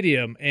Bank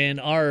Stadium, and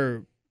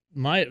our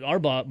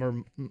boss,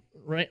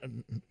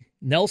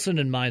 Nelson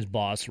and my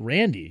boss,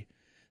 Randy,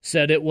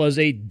 said it was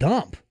a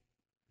dump,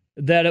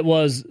 that it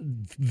was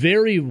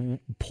very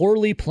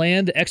poorly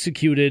planned,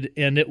 executed,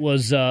 and it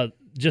was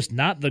just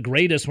not the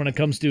greatest when it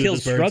comes to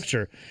Kills the birds.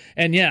 structure.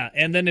 And yeah,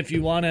 and then if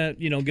you want to,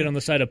 get on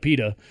the side of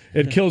PETA,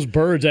 it kills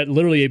birds at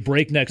literally a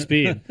breakneck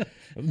speed.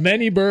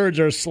 Many birds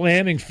are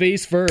slamming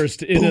face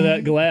first into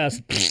that glass,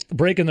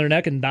 breaking their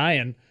neck and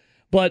dying.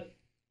 But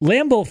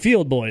Lambeau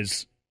Field,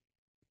 boys,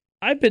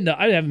 I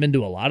haven't been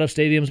to a lot of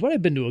stadiums, but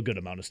I've been to a good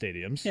amount of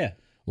stadiums. Yeah.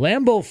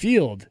 Lambeau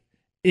Field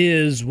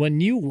is when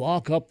you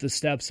walk up the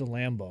steps of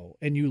Lambeau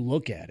and you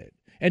look at it,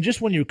 and just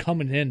when you're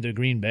coming into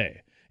Green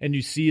Bay and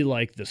you see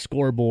like the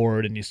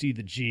scoreboard and you see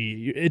the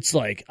G, it's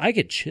like I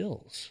get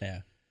chills.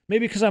 Yeah.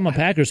 Maybe because I'm a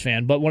Packers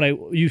fan, but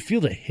when you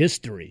feel the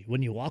history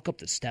when you walk up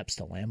the steps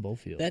to Lambeau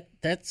Field.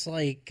 That's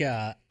like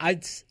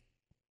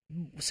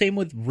same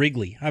with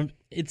Wrigley.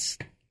 It's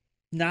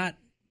not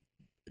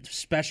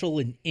special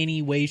in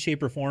any way,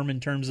 shape, or form in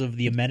terms of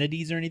the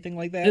amenities or anything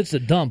like that. It's a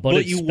dump, but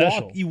it's you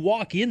special. You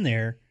walk in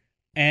there,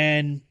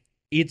 and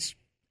it's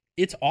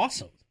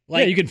awesome.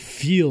 Like, yeah, you can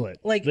feel it,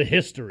 like the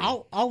history.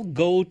 I'll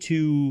go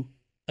to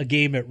a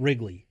game at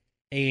Wrigley,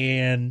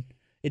 and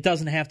it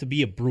doesn't have to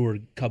be a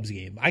Brewer-Cubs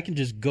game. I can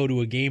just go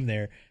to a game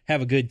there,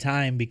 have a good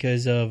time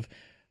because of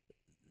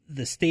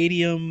the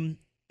stadium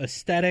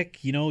aesthetic.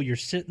 You're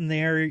sitting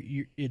there.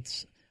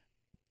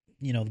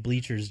 The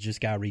bleachers just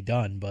got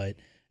redone, but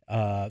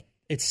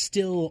it's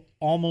still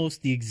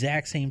almost the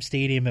exact same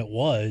stadium it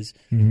was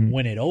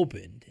when it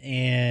opened.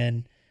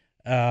 And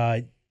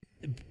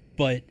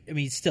but I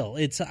mean, still,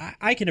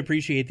 I can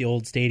appreciate the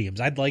old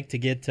stadiums. I'd like to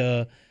get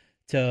to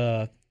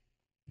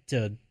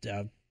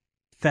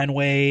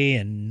Fenway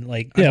and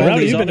like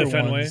Rowdy, you've been to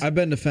Fenway. Ones. I've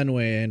been to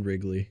Fenway and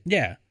Wrigley.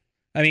 Yeah,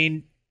 I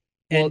mean,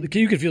 well,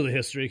 you can feel the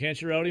history, can't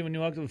you, Rowdy, when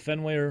you walk to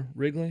Fenway or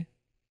Wrigley?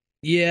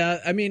 Yeah,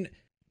 I mean,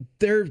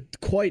 they're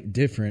quite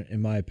different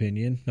in my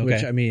opinion. Okay.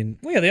 Which, I mean,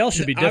 well, yeah, they all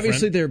should be different.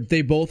 Obviously,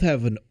 they both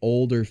have an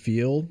older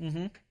feel,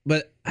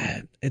 but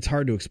it's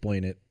hard to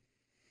explain it.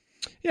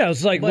 Yeah,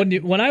 it's like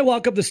when I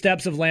walk up the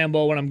steps of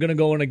Lambeau when I'm going to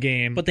go in a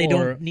game. But they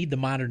don't need the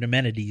modern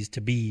amenities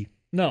to be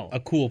a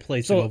cool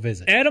place to go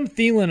visit. Adam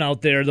Thielen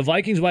out there, the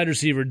Vikings wide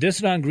receiver,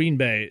 dissing on Green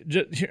Bay.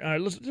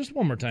 Just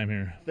one more time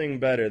here. Nothing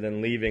better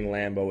than leaving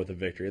Lambeau with a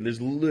victory. There's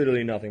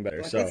literally nothing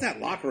better. Like, what's that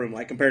locker room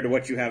like compared to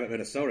what you have at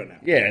Minnesota now?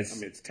 Yeah,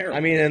 it's terrible.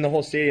 I mean, and the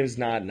whole stadium's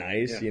not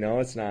nice. Yeah. You know,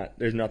 it's not.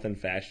 There's nothing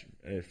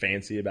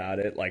fancy about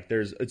it. Like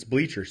it's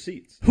bleacher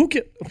seats.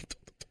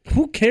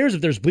 Who cares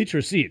if there's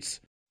bleacher seats?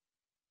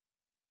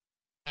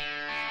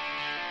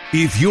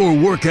 If your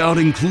workout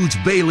includes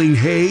baling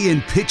hay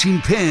and pitching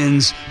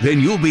pens, then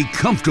you'll be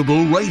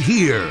comfortable right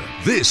here.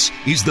 This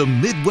is the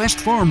Midwest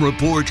Farm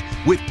Report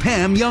with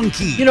Pam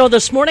Youngkey. You know,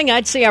 this morning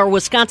I'd say our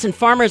Wisconsin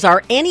farmers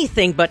are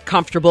anything but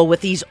comfortable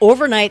with these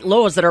overnight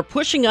lows that are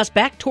pushing us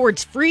back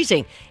towards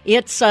freezing.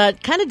 It's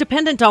kind of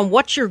dependent on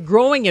what you're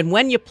growing and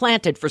when you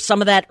planted. For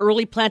some of that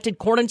early planted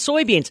corn and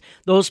soybeans,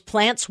 those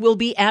plants will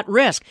be at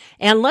risk.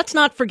 And let's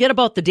not forget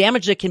about the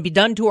damage that can be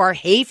done to our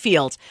hay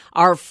fields,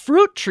 our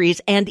fruit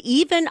trees, and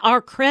even our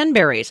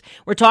cranberries.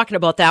 We're talking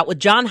about that with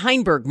John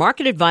Heinberg,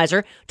 market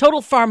advisor, Total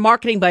Farm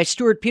Marketing by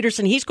Stuart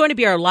Peterson. He's going to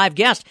be our live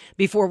guest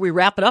before we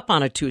wrap it up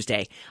on a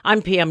Tuesday.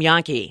 I'm Pam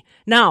Youngkey.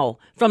 Now,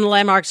 from the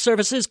Landmark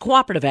Services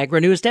Cooperative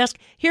Agri-News Desk,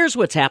 here's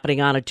what's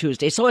happening on a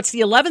Tuesday. So it's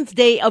the 11th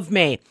day of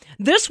May.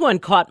 This one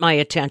caught my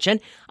attention.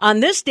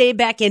 On this day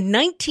back in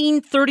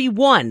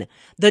 1931,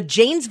 the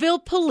Janesville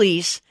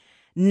police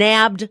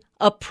nabbed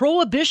a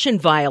prohibition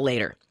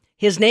violator.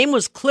 His name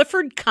was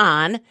Clifford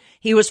Kahn.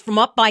 He was from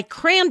up by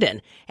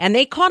Crandon, and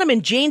they caught him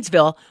in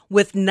Janesville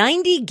with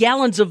 90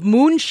 gallons of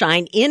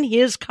moonshine in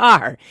his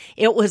car.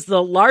 It was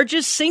the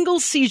largest single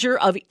seizure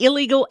of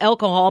illegal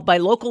alcohol by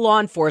local law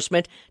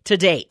enforcement to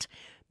date.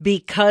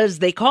 Because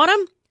they caught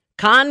him,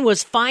 Kahn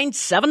was fined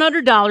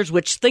 $700,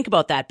 which, think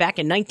about that, back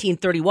in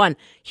 1931,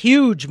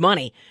 huge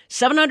money.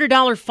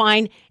 $700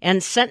 fine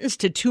and sentenced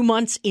to 2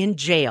 months in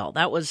jail.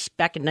 That was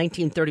back in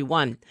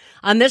 1931.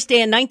 On this day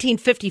in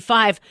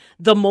 1955,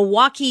 the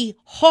Milwaukee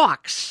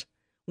Hawks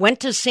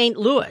went to St.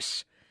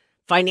 Louis.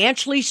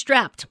 Financially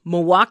strapped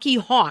Milwaukee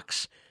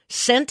Hawks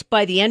sent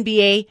by the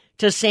NBA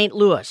to St.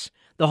 Louis.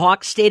 The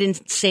Hawks stayed in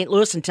St.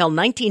 Louis until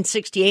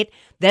 1968,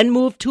 then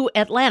moved to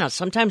Atlanta.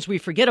 Sometimes we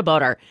forget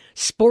about our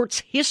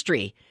sports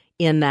history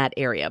in that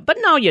area. But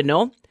now you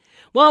know.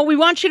 Well, we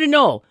want you to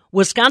know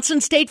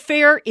Wisconsin State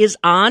Fair is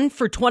on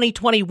for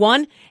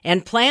 2021,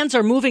 and plans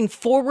are moving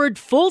forward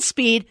full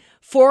speed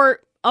for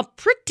a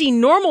pretty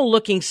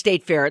normal-looking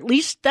state fair. At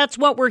least that's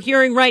what we're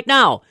hearing right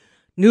now.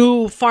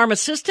 New farm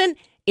assistant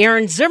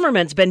Aaron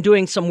Zimmerman's been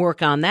doing some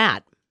work on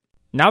that.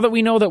 Now that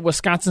we know that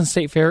Wisconsin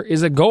State Fair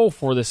is a go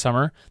for this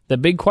summer, the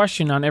big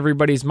question on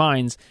everybody's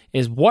minds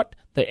is what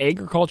the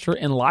agriculture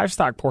and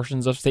livestock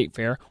portions of State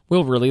Fair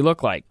will really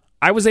look like.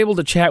 I was able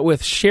to chat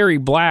with Sherry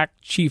Black,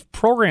 Chief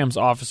Programs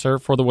Officer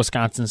for the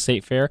Wisconsin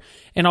State Fair,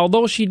 and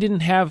although she didn't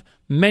have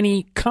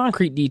many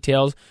concrete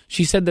details,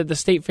 she said that the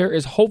State Fair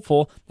is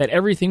hopeful that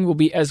everything will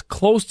be as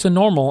close to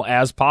normal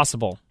as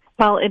possible.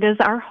 Well, it is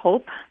our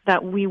hope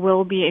that we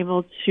will be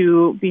able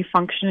to be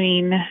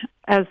functioning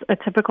as a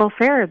typical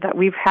fair that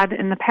we've had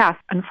in the past.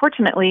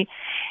 Unfortunately,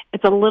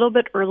 it's a little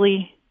bit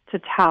early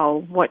to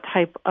tell what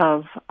type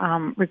of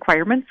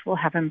requirements we'll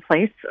have in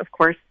place. Of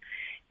course,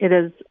 it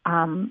is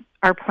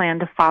our plan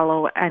to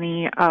follow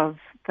any of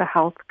the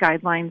health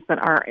guidelines that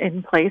are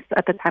in place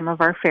at the time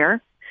of our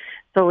fair.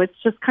 So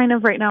it's just kind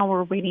of right now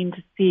we're waiting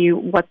to see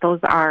what those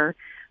are.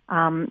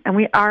 And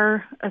we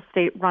are a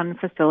state-run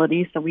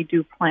facility, so we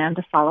do plan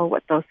to follow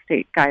what those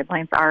state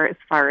guidelines are as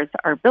far as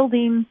our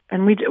building.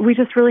 And we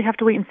just really have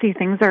to wait and see.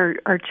 Things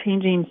are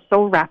changing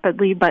so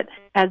rapidly, but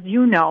as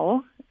you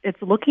know,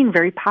 it's looking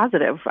very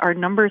positive. Our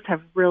numbers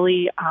have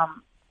really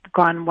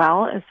gone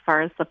well as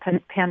far as the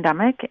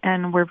pandemic,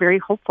 and we're very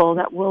hopeful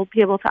that we'll be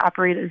able to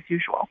operate as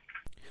usual.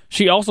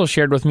 She also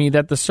shared with me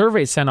that the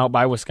survey sent out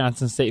by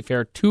Wisconsin State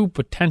Fair to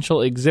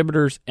potential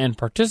exhibitors and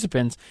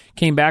participants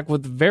came back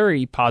with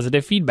very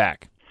positive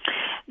feedback.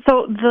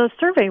 So the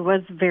survey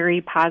was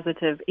very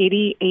positive.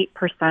 88%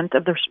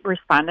 of the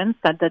respondents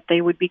said that they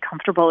would be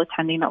comfortable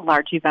attending a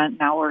large event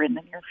now or in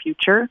the near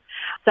future.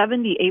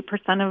 78%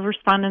 of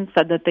respondents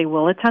said that they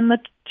will attend the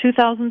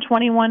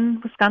 2021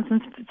 Wisconsin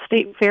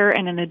State Fair,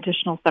 and an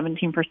additional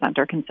 17%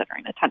 are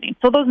considering attending.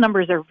 So those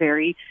numbers are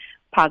very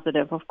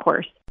positive, of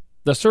course.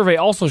 The survey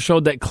also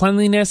showed that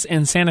cleanliness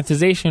and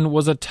sanitization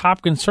was a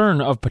top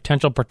concern of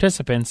potential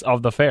participants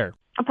of the fair.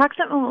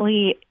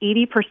 Approximately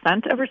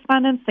 80% of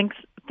respondents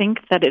think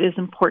that it is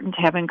important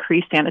to have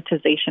increased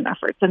sanitization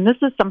efforts. And this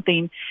is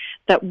something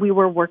that we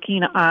were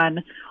working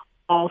on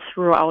all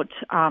throughout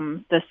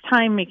this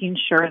time, making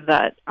sure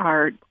that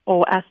our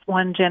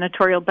OS1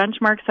 janitorial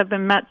benchmarks have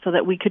been met so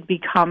that we could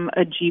become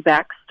a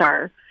GBAC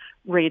star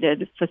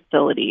rated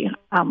facility.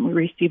 We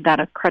received that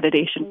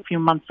accreditation a few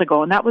months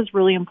ago, and that was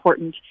really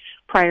important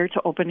prior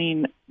to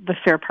opening the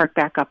Fair Park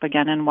back up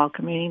again and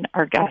welcoming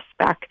our guests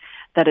back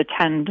that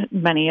attend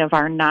many of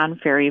our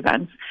non-fair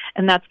events.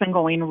 And that's been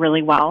going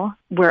really well.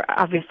 We're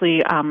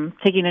obviously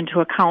taking into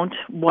account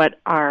what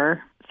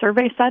our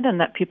survey said, and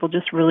that people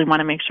just really want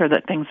to make sure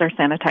that things are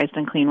sanitized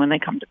and clean when they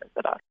come to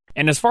visit us.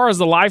 And as far as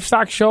the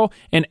livestock show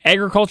and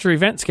agriculture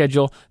event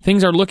schedule,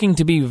 things are looking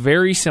to be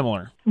very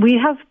similar. We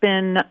have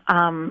been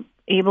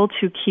able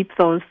to keep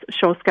those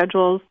show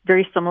schedules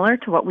very similar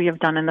to what we have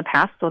done in the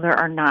past, so there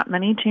are not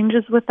many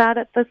changes with that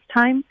at this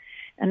time.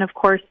 And of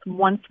course,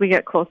 once we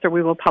get closer,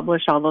 we will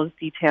publish all those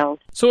details.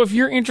 So if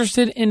you're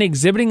interested in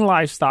exhibiting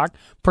livestock,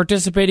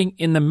 participating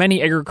in the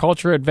many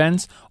agriculture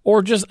events,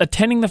 or just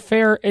attending the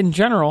fair in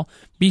general,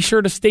 be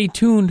sure to stay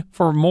tuned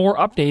for more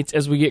updates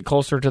as we get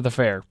closer to the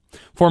fair.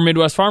 For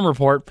Midwest Farm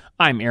Report,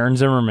 I'm Aaron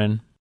Zimmerman.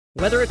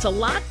 Whether it's a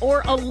lot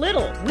or a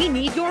little, we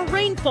need your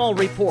rainfall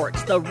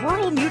reports. The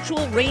Rural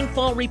Mutual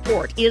Rainfall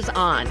Report is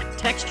on.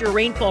 Text your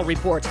rainfall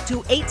reports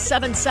to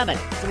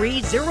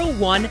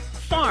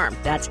 877-301-FARM.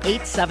 That's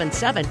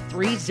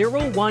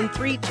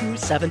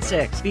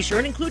 877-301-3276. Be sure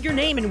and include your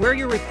name and where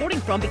you're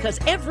reporting from, because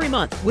every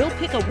month we'll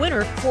pick a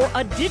winner for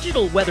a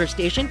digital weather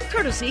station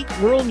courtesy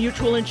Rural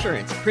Mutual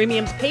Insurance.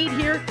 Premiums paid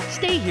here,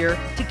 stay here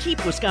to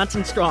keep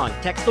Wisconsin strong.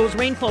 Text those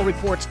rainfall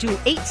reports to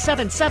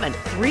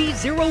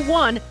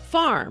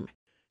 877-301-FARM.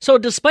 So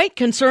despite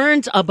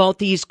concerns about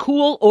these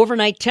cool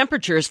overnight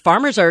temperatures,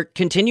 farmers are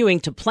continuing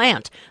to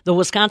plant. The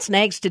Wisconsin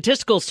Ag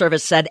Statistical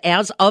Service said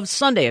as of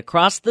Sunday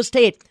across the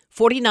state,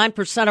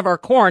 49% of our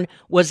corn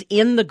was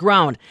in the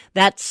ground.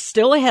 That's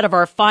still ahead of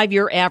our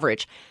 5-year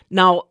average.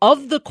 Now,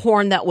 of the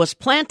corn that was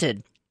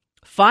planted,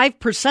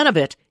 5% of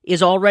it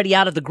is already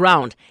out of the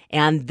ground,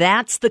 and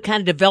that's the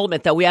kind of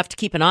development that we have to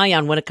keep an eye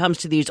on when it comes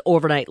to these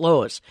overnight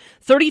lows.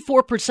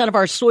 34% of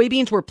our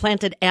soybeans were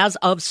planted as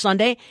of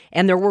Sunday,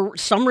 and there were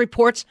some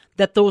reports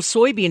that those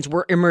soybeans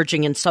were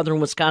emerging in southern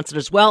Wisconsin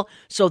as well,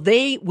 so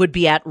they would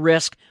be at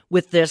risk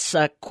with this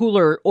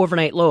cooler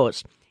overnight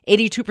lows.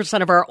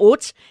 82% of our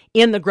oats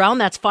in the ground.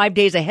 That's 5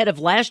 days ahead of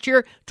last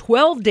year,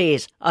 12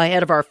 days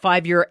ahead of our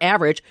 5-year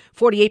average.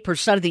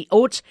 48% of the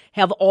oats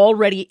have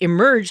already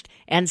emerged,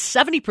 and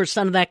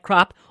 70% of that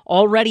crop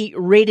already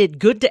rated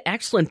good to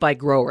excellent by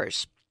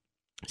growers.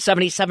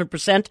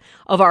 77%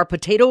 of our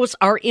potatoes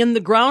are in the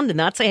ground, and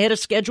that's ahead of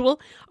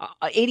schedule.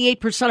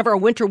 88% of our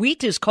winter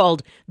wheat is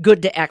called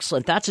good to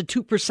excellent. That's a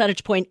 2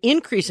 percentage point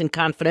increase in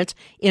confidence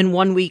in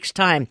 1 week's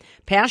time.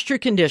 Pasture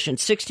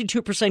conditions,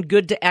 62%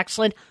 good to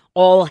excellent.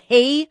 All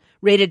hay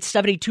rated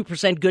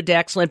 72% good to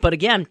excellent. But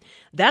again,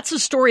 that's a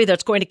story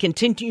that's going to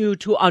continue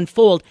to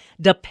unfold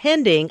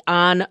depending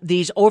on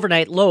these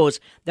overnight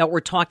lows that we're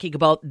talking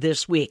about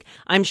this week.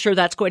 I'm sure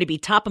that's going to be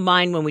top of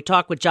mind when we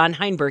talk with John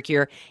Heinberg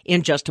here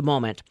in just a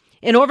moment.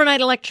 In overnight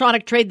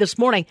electronic trade this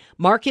morning,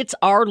 markets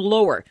are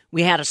lower.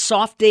 We had a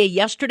soft day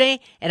yesterday,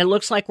 and it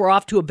looks like we're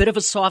off to a bit of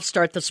a soft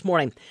start this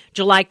morning.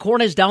 July corn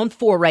is down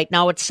 4 right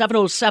now at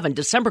 7.07.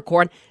 December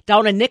corn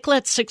down a nickel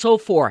at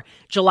 6.04.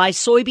 July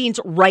soybeans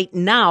right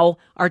now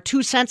are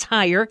 2 cents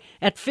higher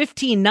at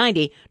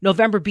 15.90.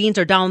 November beans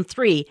are down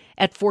 3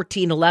 at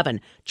 14.11.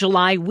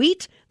 July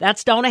wheat,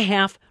 that's down a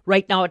half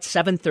right now at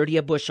 7.30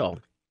 a bushel.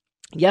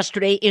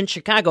 Yesterday in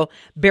Chicago,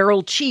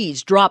 barrel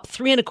cheese dropped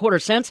 3 1/4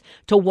 cents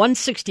to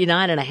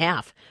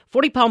 169.5.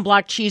 40-pound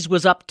block cheese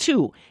was up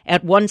 2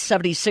 at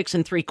 176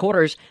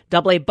 3/4.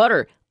 Double A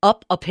butter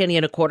up a penny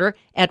and a quarter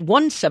at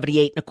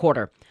 178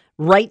 1/4.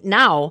 Right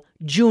now,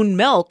 June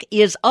milk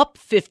is up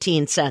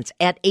 15 cents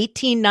at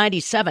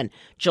 18.97.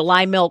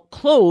 July milk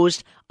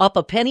closed up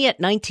a penny at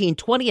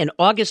 19.20, and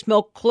August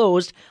milk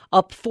closed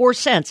up 4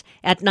 cents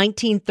at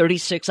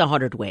 19.36 a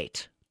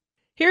hundredweight.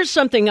 Here's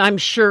something I'm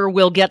sure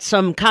will get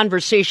some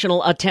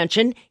conversational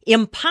attention.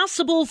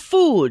 Impossible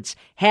Foods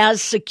has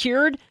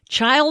secured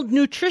child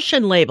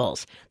nutrition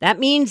labels. That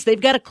means they've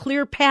got a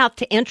clear path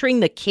to entering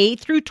the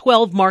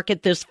K-12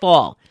 market this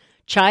fall.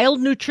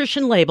 Child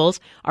nutrition labels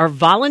are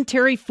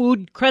voluntary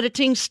food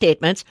crediting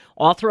statements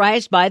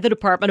authorized by the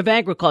Department of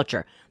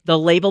Agriculture. The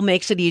label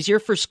makes it easier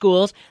for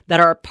schools that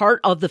are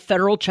part of the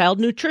federal child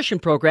nutrition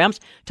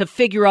programs to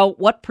figure out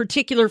what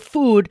particular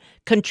food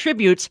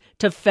contributes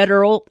to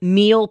federal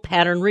meal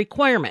pattern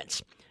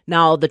requirements.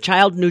 Now, the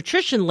child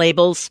nutrition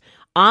labels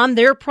on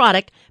their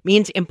product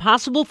means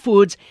Impossible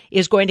Foods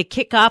is going to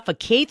kick off a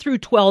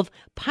K-12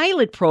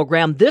 pilot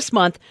program this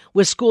month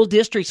with school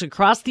districts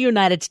across the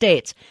United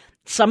States.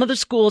 Some of the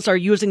schools are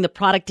using the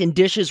product in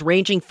dishes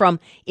ranging from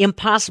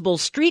Impossible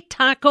street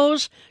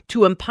tacos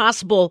to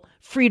Impossible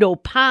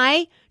Frito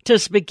pie to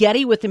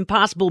spaghetti with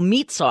Impossible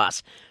meat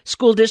sauce.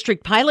 School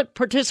district pilot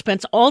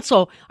participants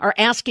also are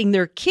asking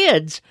their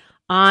kids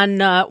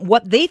on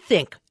what they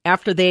think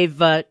after they've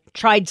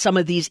tried some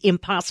of these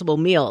Impossible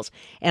meals.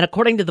 And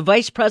according to the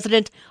vice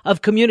president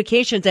of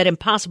communications at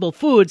Impossible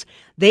Foods,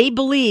 they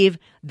believe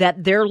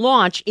that their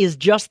launch is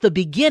just the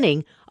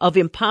beginning of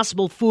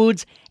Impossible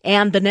Foods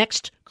and the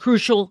next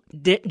crucial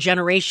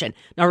generation.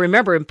 Now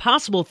remember,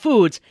 Impossible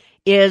Foods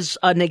is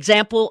an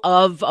example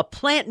of a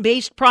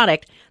plant-based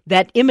product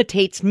that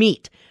imitates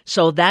meat.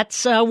 So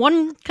that's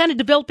one kind of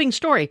developing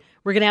story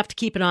we're going to have to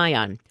keep an eye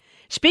on.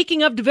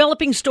 Speaking of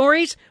developing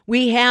stories,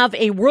 we have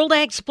a World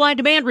Ag Supply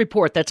Demand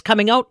Report that's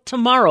coming out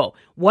tomorrow.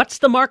 What's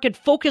the market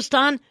focused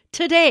on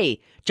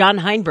today? John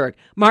Heinberg,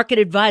 market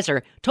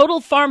advisor,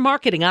 Total Farm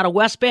Marketing out of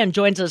West Bend,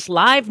 joins us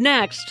live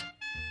next.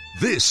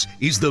 This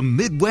is the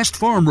Midwest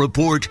Farm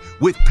Report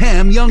with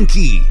Pam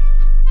Youngkey.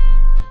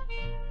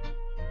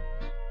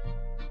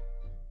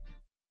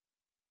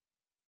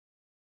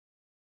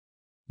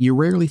 You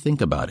rarely think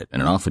about it,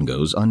 and it often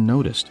goes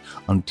unnoticed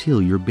until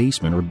your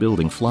basement or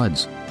building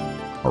floods.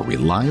 A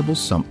reliable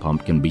sump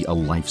pump can be a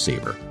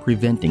lifesaver,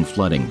 preventing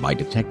flooding by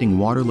detecting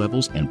water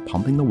levels and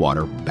pumping the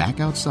water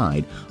back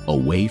outside,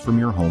 away from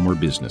your home or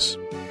business.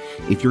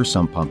 If your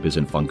sump pump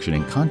isn't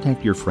functioning,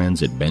 contact your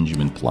friends at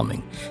Benjamin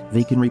Plumbing.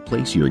 They can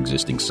replace your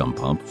existing sump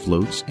pump,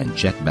 floats, and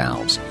check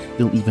valves.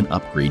 They'll even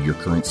upgrade your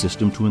current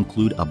system to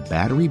include a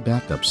battery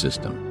backup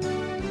system.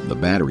 The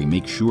battery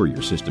makes sure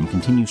your system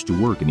continues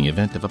to work in the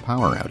event of a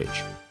power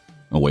outage.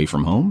 Away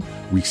from home?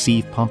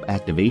 Receive pump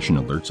activation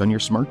alerts on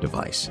your smart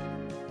device.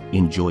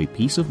 Enjoy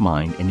peace of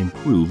mind and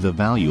improve the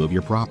value of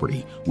your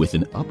property with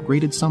an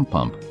upgraded sump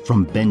pump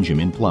from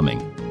Benjamin Plumbing.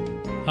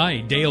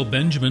 Hi, Dale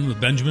Benjamin with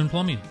Benjamin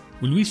Plumbing.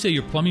 When we say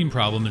your plumbing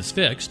problem is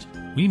fixed,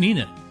 we mean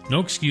it. No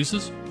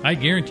excuses. I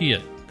guarantee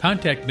it.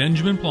 Contact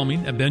Benjamin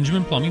Plumbing at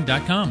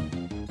benjaminplumbing.com.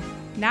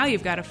 Now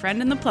you've got a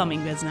friend in the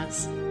plumbing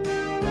business.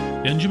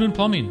 Benjamin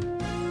Plumbing.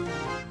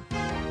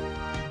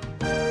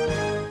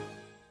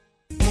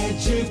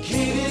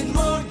 Educated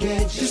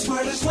Mortgage, the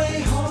smartest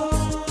way home.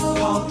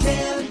 Call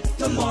Dan,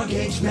 the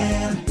Mortgage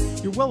Man.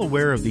 You're well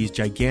aware of these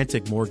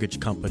gigantic mortgage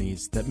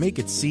companies that make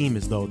it seem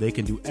as though they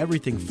can do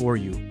everything for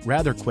you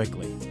rather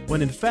quickly,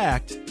 when in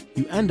fact,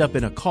 you end up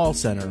in a call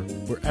center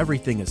where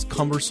everything is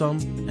cumbersome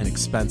and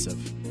expensive.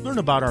 Learn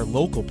about our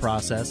local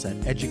process at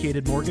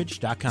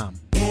educatedmortgage.com.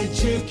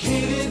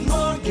 Educated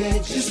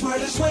Mortgage, the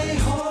smartest way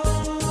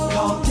home.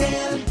 Call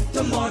Dan,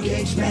 the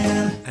Mortgage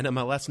Man.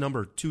 NMLS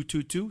number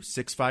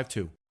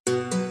 222652.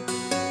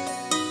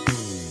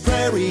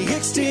 Prairie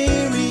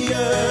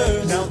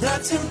Exterior, now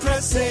that's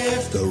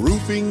impressive. The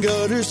roofing,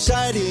 gutter,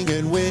 siding,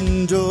 and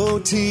window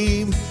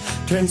team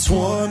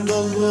transform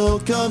the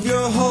look of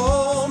your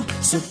home.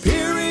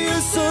 Superior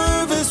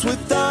service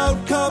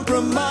without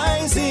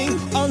compromising.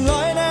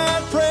 Online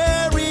at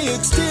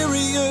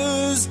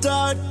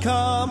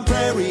prairieexteriors.com.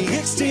 Prairie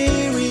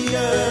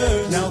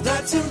Exterior, now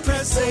that's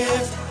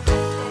impressive.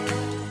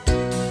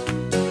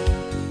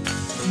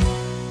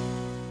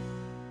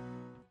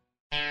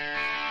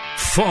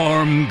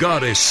 Farm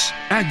goddess,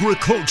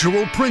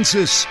 agricultural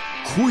princess,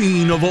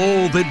 queen of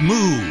all that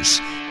moves.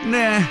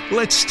 Nah,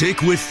 let's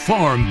stick with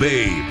Farm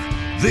Babe.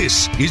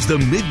 This is the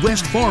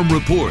Midwest Farm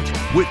Report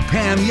with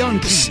Pam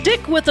Youngkey.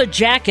 Stick with a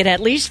jacket, at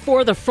least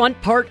for the front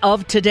part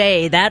of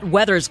today. That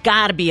weather's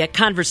got to be a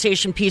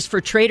conversation piece for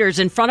traders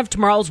in front of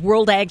tomorrow's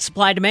World Ag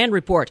Supply Demand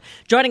Report.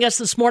 Joining us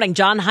this morning,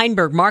 John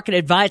Heinberg, market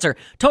advisor,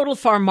 Total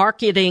Farm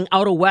Marketing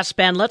out of West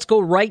Bend. Let's go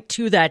right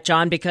to that,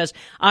 John, because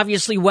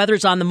obviously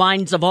weather's on the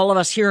minds of all of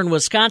us here in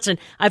Wisconsin.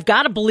 I've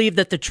got to believe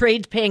that the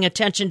trade's paying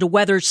attention to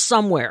weather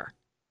somewhere.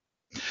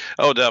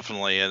 Oh,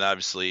 definitely. And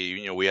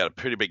obviously, we had a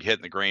pretty big hit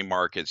in the grain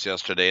markets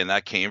yesterday, and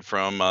that came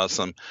from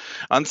some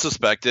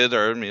unsuspected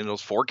or,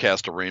 those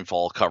forecasted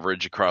rainfall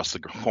coverage across the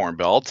Corn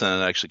Belt,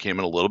 and it actually came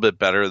in a little bit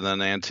better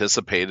than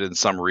anticipated in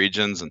some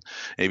regions, and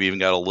maybe even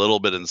got a little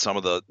bit in some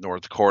of the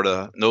North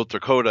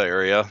Dakota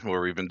area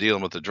where we've been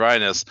dealing with the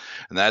dryness,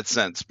 and that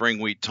sent spring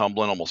wheat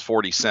tumbling almost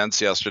 40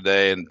 cents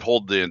yesterday and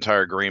pulled the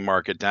entire grain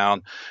market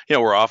down.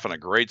 We're off on a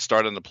great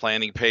start in the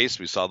planting pace.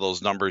 We saw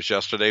those numbers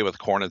yesterday with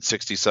corn at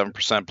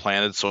 67%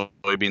 planted.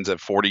 Soybeans at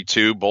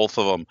 42, both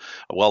of them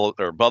well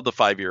or above the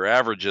 5-year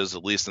averages,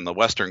 at least in the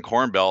Western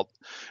Corn Belt.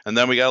 And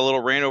then we got a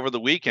little rain over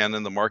the weekend,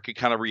 and the market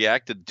kind of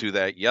reacted to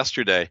that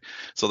yesterday.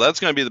 So that's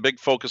going to be the big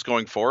focus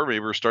going forward. Maybe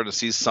we're starting to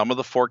see some of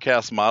the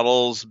forecast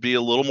models be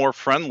a little more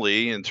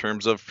friendly in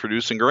terms of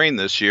producing grain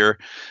this year.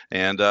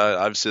 And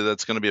obviously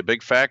that's going to be a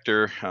big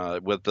factor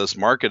with this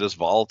market, as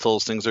volatile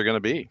as things are going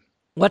to be.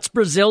 What's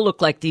Brazil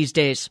look like these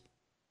days?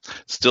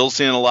 Still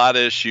seeing a lot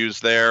of issues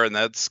there, and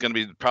that's going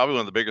to be probably one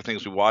of the bigger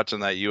things we watch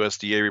in that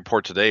USDA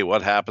report today.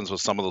 What happens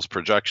with some of those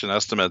projection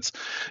estimates?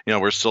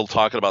 We're still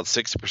talking about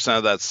 60%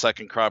 of that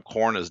second crop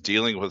corn is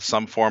dealing with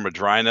some form of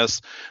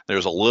dryness.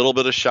 There's a little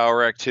bit of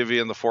shower activity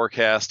in the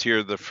forecast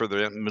here for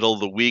the middle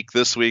of the week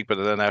this week, but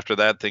then after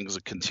that, things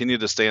continue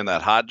to stay in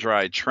that hot,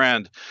 dry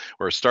trend.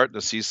 We're starting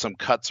to see some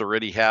cuts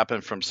already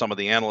happen from some of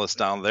the analysts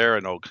down there.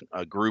 I know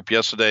a group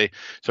yesterday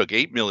took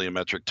 8 million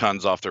metric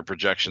tons off their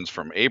projections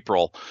from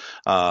April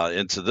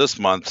into this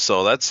month.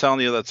 So that's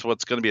telling you that's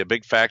what's going to be a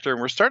big factor. And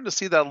we're starting to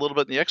see that a little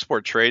bit in the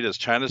export trade as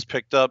China's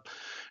picked up,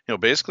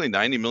 basically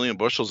 90 million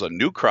bushels of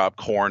new crop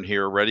corn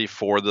here ready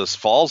for this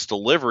fall's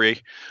delivery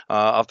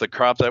off the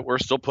crop that we're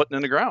still putting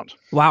in the ground.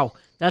 Wow.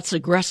 That's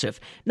aggressive.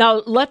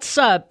 Now, let's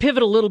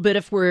pivot a little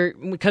bit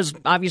because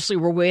obviously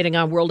we're waiting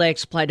on World Ag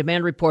Supply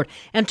Demand Report,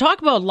 and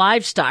talk about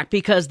livestock,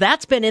 because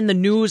that's been in the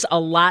news a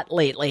lot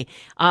lately.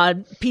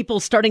 People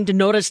starting to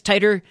notice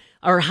tighter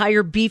or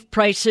higher beef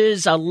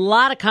prices, a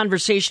lot of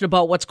conversation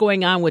about what's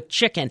going on with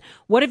chicken.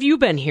 What have you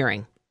been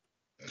hearing?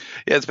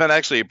 Yeah, it's been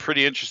actually a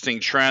pretty interesting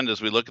trend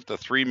as we look at the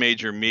three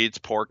major meats,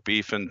 pork,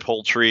 beef, and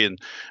poultry, and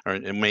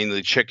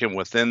mainly chicken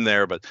within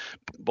there. But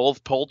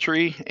both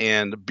poultry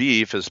and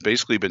beef has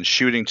basically been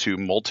shooting to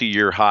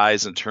multi-year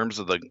highs in terms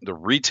of the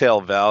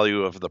retail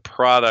value of the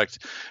product,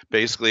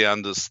 basically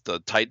on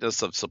the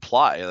tightness of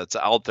supply that's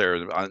out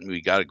there.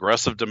 We got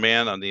aggressive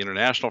demand on the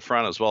international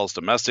front as well as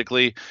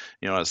domestically.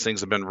 As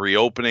things have been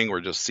reopening,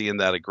 we're just seeing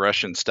that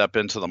aggression step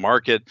into the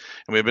market,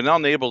 and we've been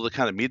unable to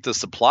kind of meet the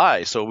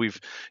supply. So we've,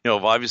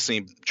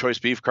 obviously choice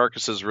beef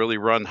carcasses really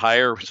run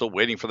higher. We're still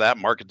waiting for that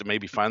market to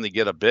maybe finally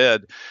get a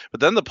bid.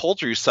 But then the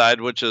poultry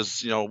side, which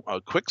is,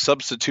 a quick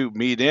substitute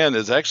meat in,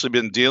 has actually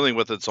been dealing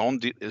with its own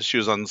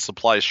issues on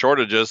supply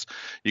shortages.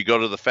 You go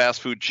to the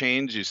fast food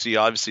chains, you see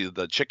obviously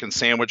the chicken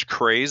sandwich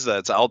craze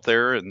that's out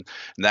there, and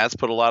that's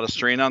put a lot of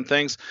strain on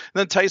things. And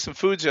then Tyson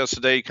Foods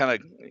yesterday kind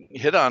of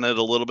hit on it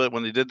a little bit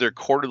when they did their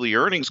quarterly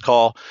earnings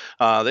call.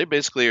 They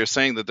basically are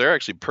saying that they're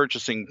actually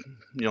purchasing,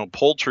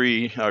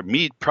 poultry or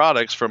meat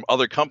products from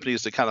other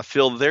companies to kind of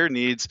fill their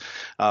needs.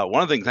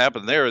 One of the things that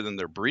happened there in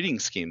their breeding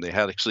scheme, they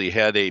had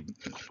a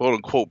quote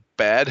unquote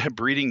bad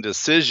breeding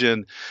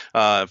decision,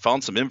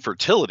 found some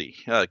infertility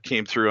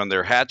came through on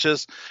their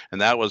hatches,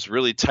 and that was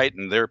really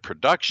tightened their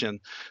production.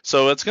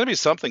 So it's going to be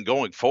something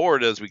going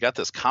forward as we got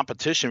this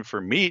competition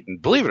for meat.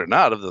 And believe it or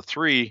not, of the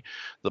three,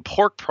 the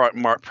pork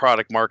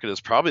product market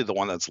is probably the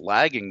one that's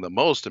lagging the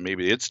most, and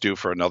maybe it's due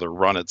for another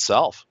run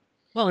itself.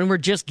 Well, and we're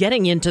just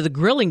getting into the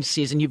grilling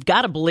season. You've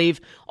got to believe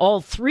all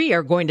three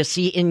are going to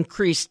see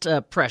increased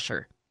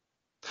pressure.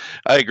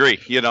 I agree.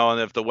 And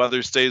if the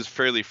weather stays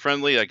fairly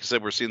friendly, like I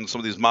said, we're seeing some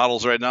of these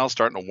models right now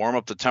starting to warm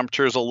up the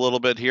temperatures a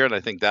little bit here, and I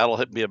think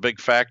that'll be a big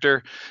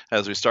factor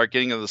as we start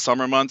getting into the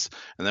summer months.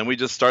 And then we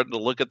just start to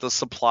look at the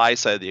supply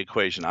side of the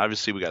equation.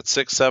 Obviously, we got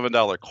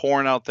 $6-7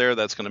 corn out there.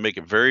 That's going to make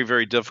it very,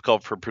 very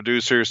difficult for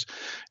producers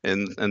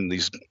in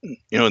these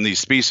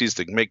species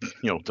to make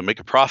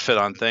a profit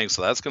on things.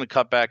 So that's going to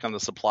cut back on the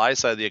supply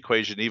side of the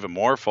equation even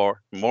more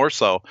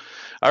so.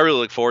 I really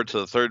look forward to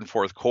the third and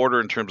fourth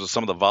quarter in terms of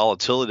some of the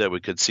volatility that we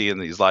could see in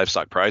these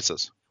livestock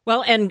prices.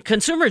 Well, and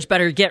consumers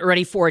better get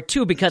ready for it,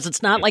 too, because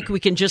it's not like we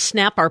can just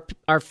snap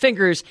our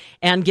fingers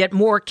and get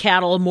more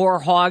cattle, more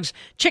hogs.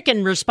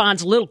 Chicken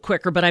responds a little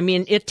quicker, but,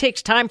 it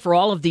takes time for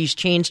all of these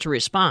chains to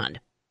respond.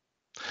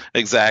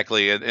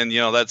 Exactly. And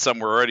that's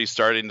something we're already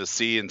starting to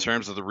see in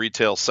terms of the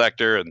retail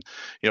sector. And,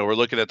 we're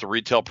looking at the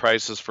retail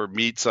prices for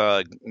meats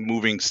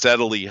moving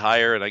steadily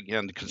higher. And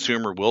again, the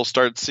consumer will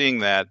start seeing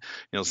that.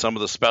 Some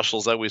of the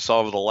specials that we saw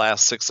over the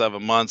last 6-7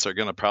 months are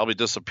going to probably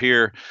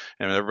disappear,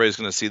 and everybody's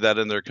going to see that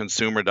in their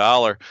consumer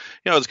dollar.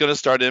 It's going to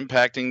start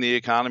impacting the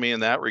economy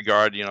in that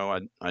regard.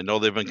 I know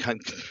they've been,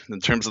 in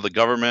terms of the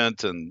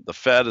government and the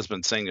Fed has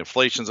been saying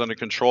inflation's under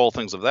control,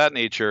 things of that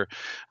nature.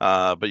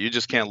 But you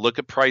just can't look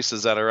at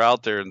prices that are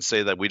out there and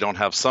say that we don't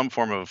have some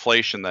form of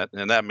inflation,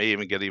 and that may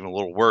even get even a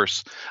little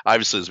worse,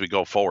 obviously, as we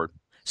go forward.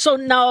 So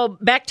now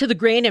back to the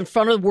grain in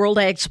front of the World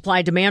Ag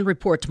Supply Demand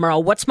Report tomorrow.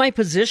 What's my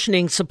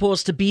positioning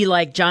supposed to be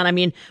like,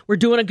 John? We're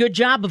doing a good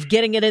job of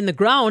getting it in the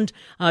ground.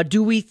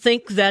 Do we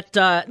think that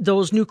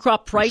those new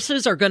crop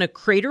prices are going to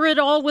crater it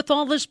all with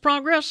all this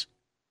progress?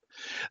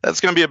 That's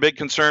going to be a big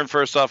concern.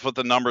 First off, with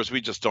the numbers, we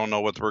just don't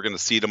know what we're going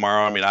to see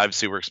tomorrow.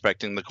 Obviously, we're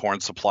expecting the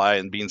corn supply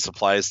and bean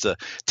supplies to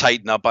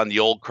tighten up on the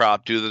old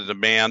crop due to the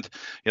demand.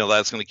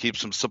 That's going to keep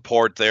some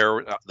support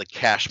there. The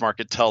cash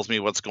market tells me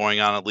what's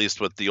going on, at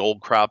least with the old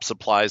crop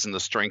supplies and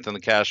the strength in the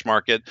cash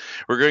market.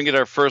 We're going to get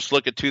our first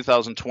look at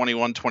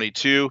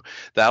 2021-22.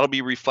 That'll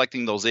be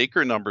reflecting those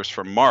acre numbers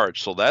from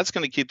March. So that's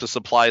going to keep the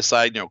supply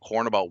side,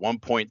 corn about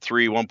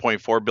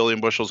 1.4 billion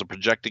bushels of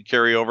projected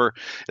carryover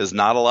is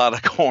not a lot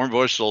of corn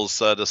bushels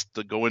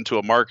to go into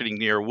a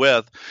marketing year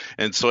with,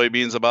 and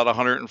soybeans about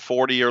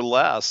 140 or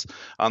less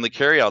on the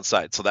carryout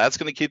side. So that's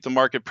going to keep the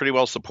market pretty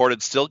well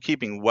supported. Still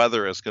keeping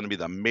weather is going to be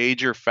the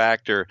major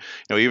factor.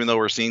 Even though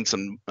we're seeing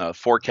some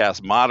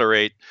forecasts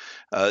moderate,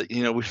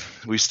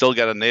 we still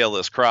got to nail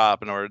this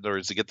crop in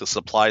order to get the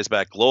supplies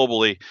back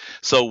globally.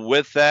 So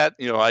with that,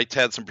 I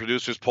had some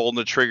producers pulling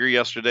the trigger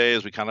yesterday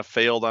as we kind of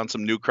failed on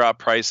some new crop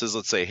prices.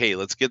 Let's say, hey,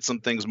 let's get some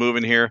things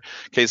moving here in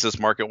case this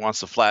market wants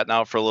to flatten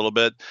out for a little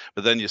bit.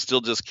 But then you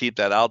still just keep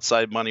that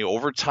outside money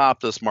over top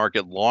this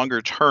market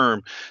longer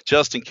term,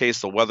 just in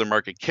case the weather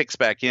market kicks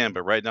back in.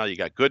 But right now you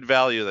got good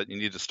value that you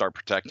need to start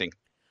protecting.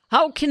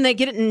 How can they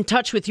get in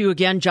touch with you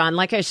again, John?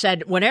 Like I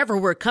said, whenever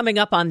we're coming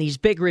up on these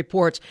big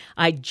reports,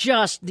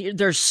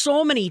 there's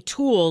so many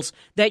tools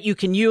that you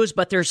can use,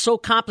 but they're so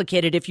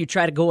complicated if you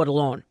try to go it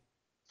alone.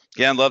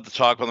 Again, love to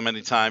talk with them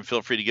anytime.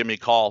 Feel free to give me a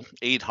call,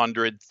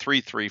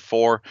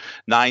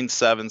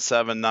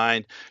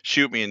 800-334-9779.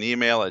 Shoot me an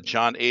email at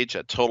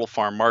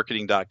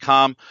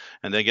johnh@totalfarmmarketing.com.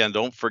 And again,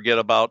 don't forget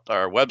about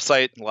our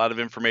website. A lot of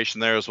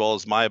information there as well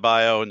as my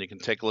bio, and you can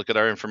take a look at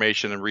our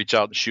information and reach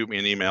out and shoot me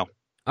an email.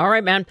 All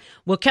right, man.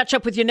 We'll catch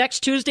up with you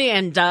next Tuesday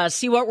and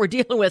see what we're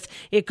dealing with.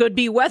 It could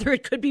be weather.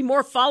 It could be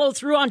more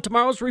follow-through on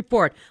tomorrow's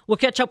report. We'll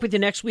catch up with you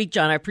next week,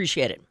 John. I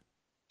appreciate it.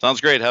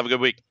 Sounds great. Have a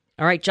good week.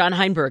 All right, John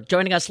Heinberg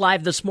joining us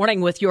live this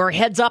morning with your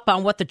heads up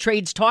on what the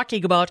trade's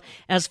talking about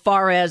as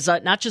far as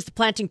not just the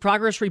planting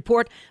progress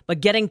report,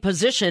 but getting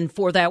positioned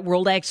for that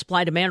World Ag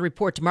Supply Demand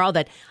report tomorrow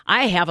that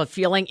I have a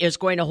feeling is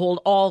going to hold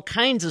all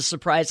kinds of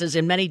surprises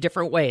in many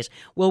different ways.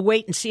 We'll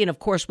wait and see, and of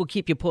course, we'll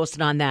keep you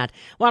posted on that.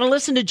 Want to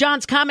listen to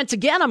John's comments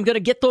again? I'm going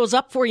to get those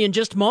up for you in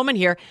just a moment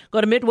here.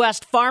 Go to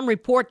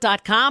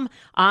MidwestFarmReport.com.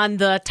 On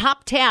the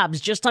top tabs,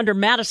 just under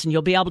Madison,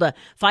 you'll be able to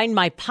find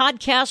my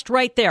podcast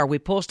right there. We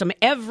post them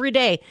every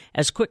day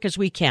as quick as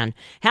we can.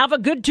 Have a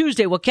good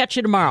Tuesday. We'll catch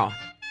you tomorrow.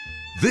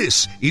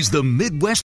 This is the Midwest